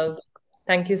 Yeah.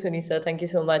 Thank you, Sunny sir. Thank you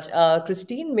so much.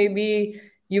 Christine, maybe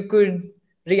you could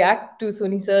react to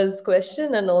Sunny sir's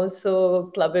question and also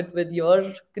club it with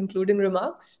your concluding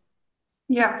remarks.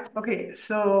 Yeah, okay.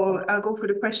 So I'll go for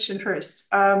the question first.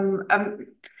 I'm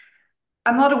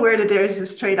not aware that there is a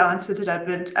straight answer to that,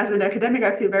 but as an academic,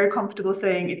 I feel very comfortable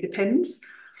saying it depends.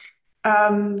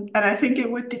 And I think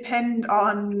it would depend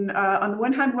on the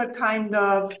one hand, what kind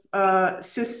of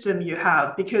system you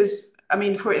have, because I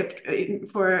mean, for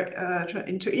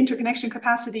interconnection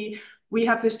capacity, we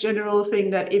have this general thing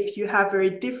that if you have very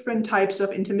different types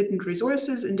of intermittent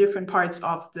resources in different parts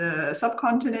of the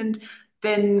subcontinent,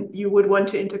 then you would want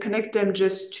to interconnect them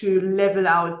just to level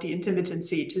out the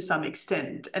intermittency to some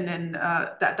extent. And then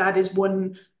that is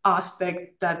one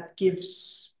aspect that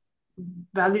gives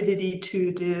validity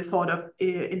to the thought of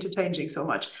interchanging so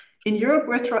much. In Europe,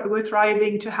 we're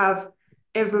thriving to have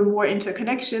ever more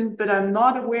interconnection, but I'm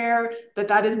not aware that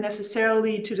that is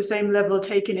necessarily to the same level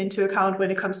taken into account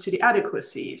when it comes to the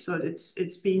adequacy. So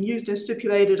it's being used and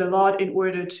stipulated a lot in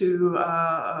order to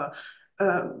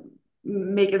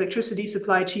make electricity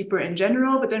supply cheaper in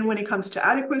general. But then when it comes to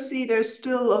adequacy, there's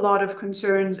still a lot of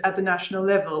concerns at the national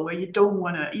level where you don't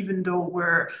want to, even though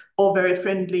we're all very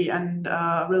friendly and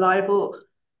reliable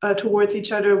towards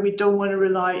each other, we don't want to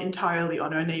rely entirely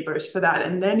on our neighbors for that.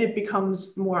 And then it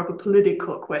becomes more of a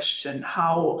political question,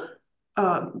 how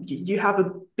you have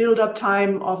a build-up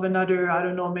time of another, I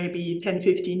don't know, maybe 10,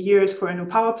 15 years for a new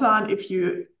power plant. If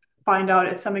you find out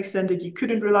at some extent that you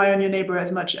couldn't rely on your neighbor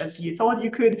as much as you thought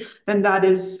you could, then that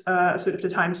is sort of the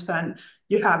time span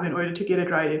you have in order to get it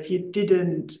right if you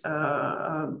didn't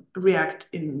react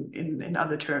in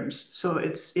other terms. So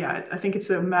it's, yeah, I think it's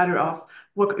a matter of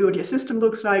what your system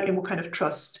looks like and what kind of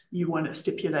trust you want to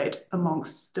stipulate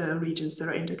amongst the regions that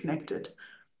are interconnected.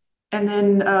 And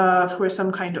then for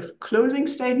some kind of closing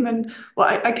statement,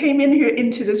 well, I came in here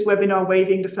into this webinar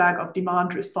waving the flag of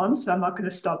demand response, so I'm not going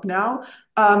to stop now.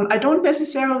 I don't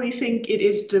necessarily think it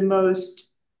is the most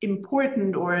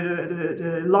important or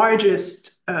the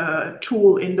largest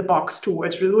tool in the box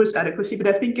towards resource adequacy, but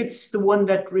I think it's the one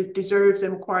that deserves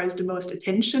and requires the most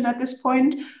attention at this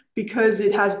point, because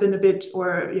it has been a bit,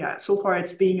 or yeah, so far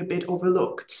it's being a bit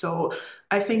overlooked. So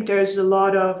I think there's a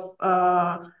lot of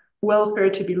welfare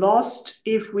to be lost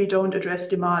if we don't address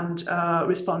demand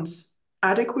response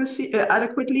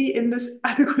adequately in this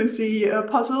adequacy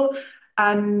puzzle.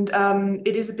 And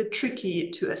it is a bit tricky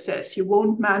to assess. You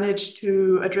won't manage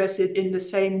to address it in the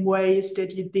same ways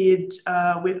that you did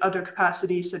with other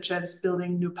capacities, such as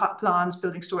building new plants,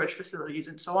 building storage facilities,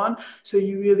 and so on. So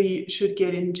you really should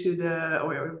get into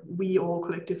or we all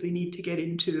collectively need to get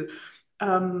into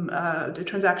the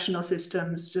transactional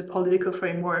systems, the political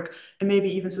framework, and maybe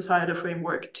even societal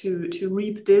framework to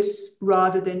reap this,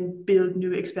 rather than build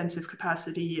new expensive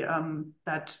capacity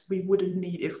that we wouldn't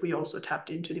need if we also tapped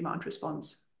into demand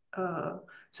response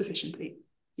sufficiently.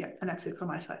 Yeah, and that's it from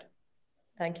my side.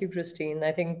 Thank you, Christine.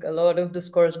 I think a lot of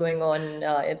discourse going on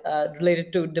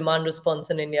related to demand response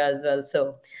in India as well.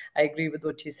 So I agree with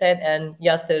what you said. And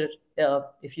Yasser,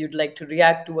 if you'd like to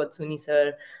react to what Suni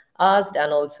sir asked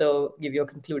and also give your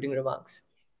concluding remarks.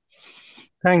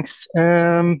 Thanks.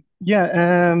 How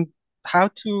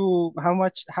to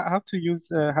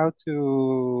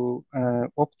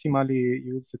optimally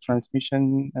use the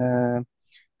transmission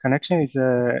connection is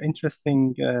an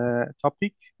interesting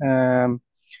topic.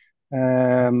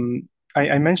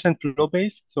 I mentioned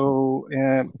flow-based. So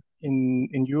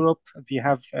in Europe, we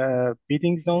have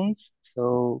bidding zones.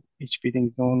 So each bidding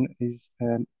zone is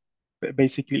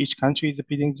basically each country is a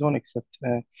bidding zone, except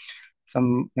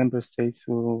some member states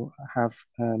who have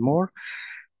more.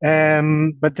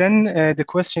 But then the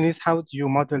question is, how do you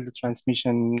model the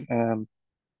transmission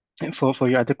for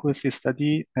your adequacy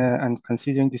study and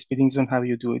considering this bidding zone, how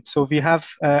you do it? So we have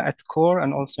at core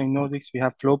and also in Nordics, we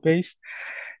have flow-based.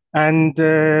 And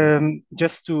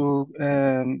just to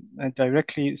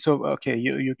directly, so okay,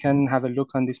 you can have a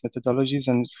look on these methodologies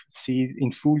and see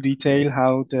in full detail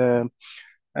how the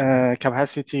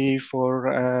capacity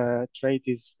for trade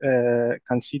is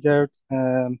considered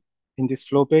in this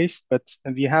flow base, but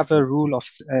we have a rule of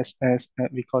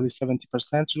we call it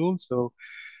 70% rule. So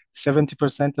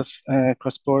 70% of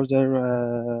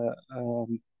cross-border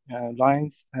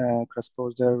lines,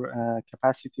 cross-border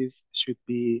capacities should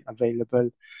be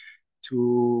available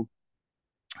to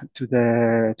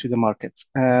the market.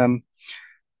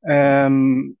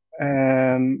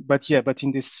 But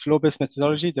in this flow-based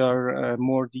methodology, there are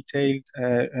more detailed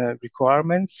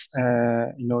requirements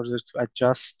in order to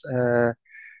adjust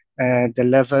the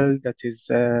level that is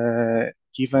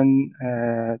given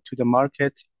to the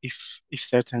market if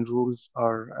certain rules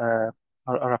are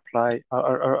applied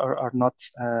are not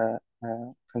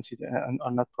considered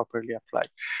are not properly applied.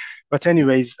 But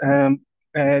anyways,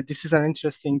 this is an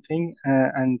interesting thing,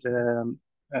 and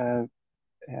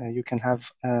you can have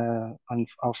on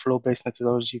our flow-based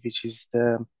methodology, which is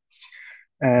the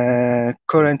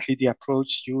currently the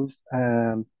approach used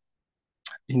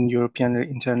in European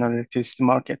internal electricity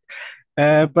market.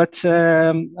 But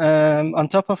on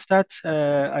top of that,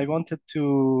 I wanted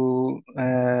to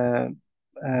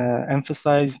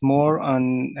emphasize more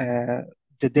on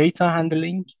the data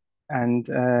handling and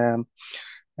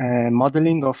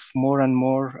modeling of more and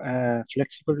more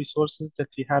flexible resources that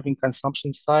we have in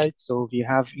consumption side. So we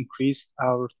have increased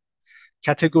our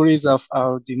categories of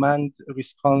our demand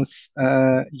response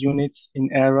units in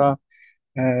ERA,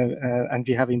 and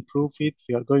we have improved it.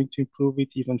 We are going to improve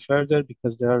it even further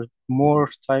because there are more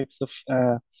types of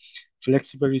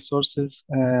flexible resources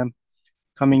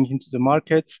coming into the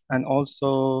market, and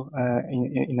also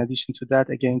in addition to that,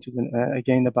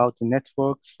 again about the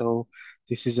network. So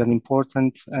this is an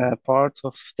important part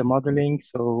of the modeling.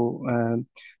 So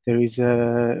there is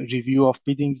a review of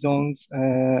bidding zones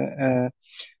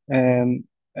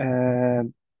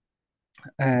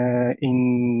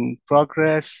in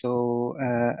progress. So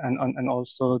and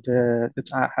also the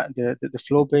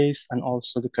flow base, and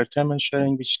also the curtailment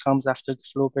sharing, which comes after the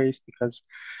flow base, because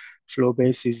flow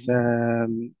base is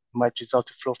might result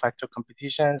to flow factor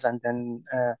competitions, and then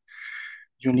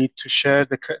you need to share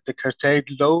the curtailed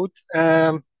load.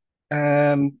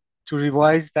 To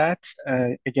revise that,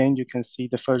 again, you can see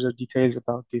the further details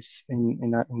about this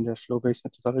in the flow-based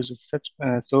methodology, etc.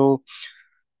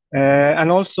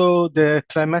 And also the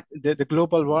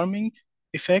global warming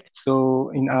effect. So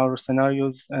in our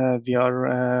scenarios, we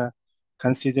are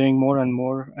considering more and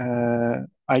more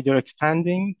either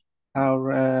expanding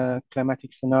our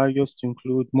climatic scenarios to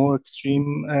include more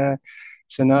extreme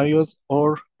scenarios,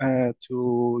 or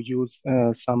to use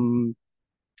some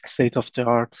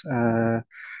state-of-the-art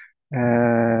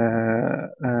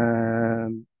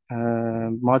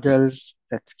models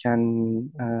that can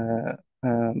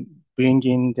bring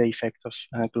in the effect of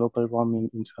global warming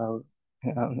into our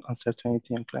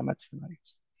uncertainty and climate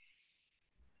scenarios.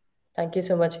 Thank you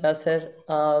so much, Yasser.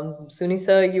 Suni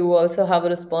sir, you also have a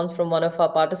response from one of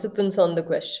our participants on the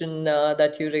question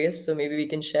that you raised, so maybe we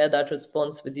can share that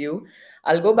response with you.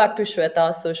 I'll go back to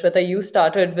Shweta. So Shweta, you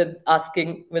started with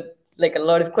asking with like a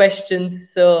lot of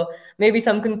questions, so maybe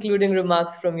some concluding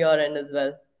remarks from your end as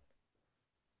well.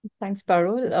 Thanks,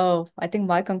 Parul. I think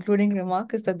my concluding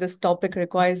remark is that this topic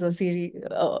requires a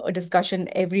discussion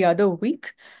every other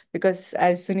week, because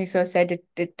as Suni sir said,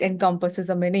 it encompasses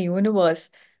a mini universe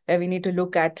where we need to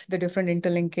look at the different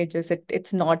interlinkages.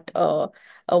 It's not a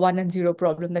 1 and 0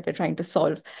 problem that we're trying to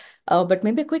solve. But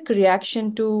maybe a quick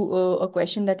reaction to a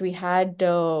question that we had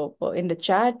in the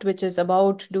chat, which is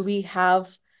about, do we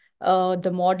have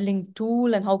the modeling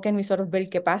tool, and how can we sort of build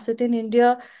capacity in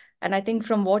India? And I think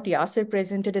from what Yasser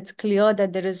presented, it's clear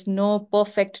that there is no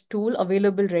perfect tool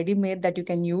available ready-made that you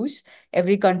can use.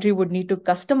 Every country would need to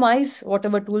customize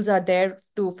whatever tools are there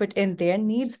to fit in their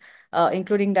needs,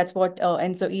 including that's what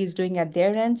ENSO-E is doing at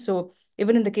their end. So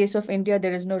even in the case of India,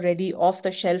 there is no ready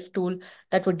off-the-shelf tool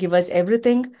that would give us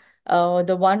everything.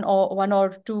 The one or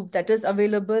two that is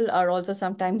available are also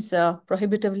sometimes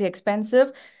prohibitively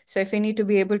expensive. So if we need to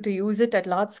be able to use it at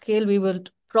large scale, we will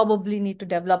probably need to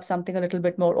develop something a little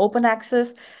bit more open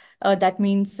access. That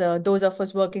means those of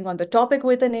us working on the topic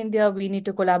within India, we need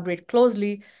to collaborate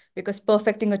closely, because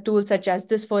perfecting a tool such as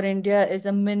this for India is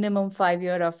a minimum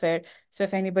 5-year affair. So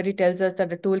if anybody tells us that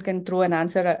the tool can throw an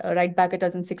answer right back at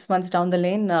us in 6 months down the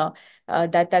lane,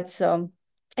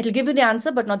 it'll give you the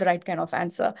answer, but not the right kind of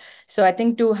answer. So I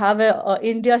think to have a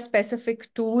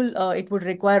India-specific tool, it would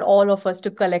require all of us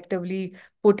to collectively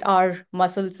put our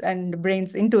muscles and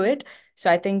brains into it. So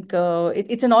I think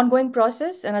it's an ongoing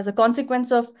process. And as a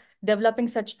consequence of developing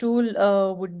such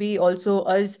tool would be also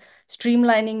us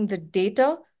streamlining the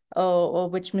data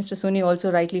which Mr. Suni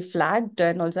also rightly flagged.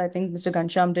 And also, I think Mr.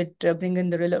 Ghanshyam did bring in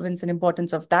the relevance and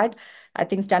importance of that. I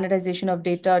think standardization of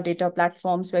data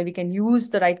platforms where we can use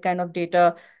the right kind of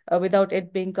data without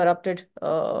it being corrupted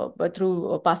but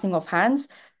through passing of hands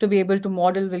to be able to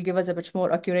model will give us a much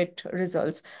more accurate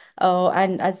results.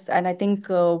 And I think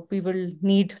we will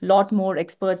need a lot more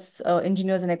experts,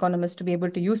 engineers and economists to be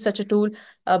able to use such a tool,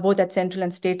 both at central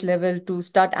and state level, to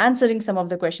start answering some of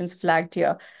the questions flagged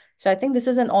here. So I think this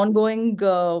is an ongoing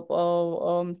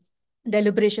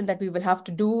deliberation that we will have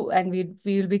to do, and we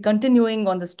will be continuing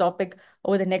on this topic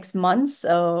over the next months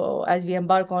as we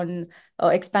embark on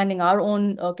expanding our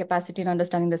own capacity in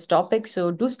understanding this topic.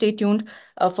 So do stay tuned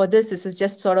for this. This is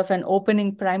just sort of an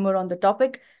opening primer on the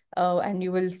topic. And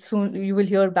you will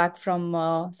hear back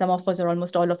from some of us or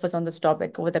almost all of us on this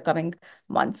topic over the coming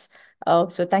months.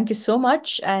 So thank you so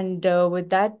much. And with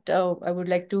that, I would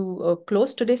like to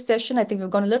close today's session. I think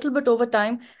we've gone a little bit over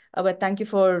time, but thank you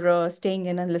for staying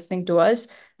in and listening to us.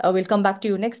 We'll come back to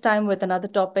you next time with another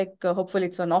topic. Hopefully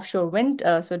it's on offshore wind.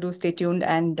 So do stay tuned,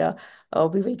 and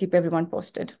we will keep everyone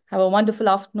posted. Have a wonderful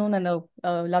afternoon and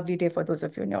a lovely day for those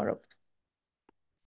of you in Europe.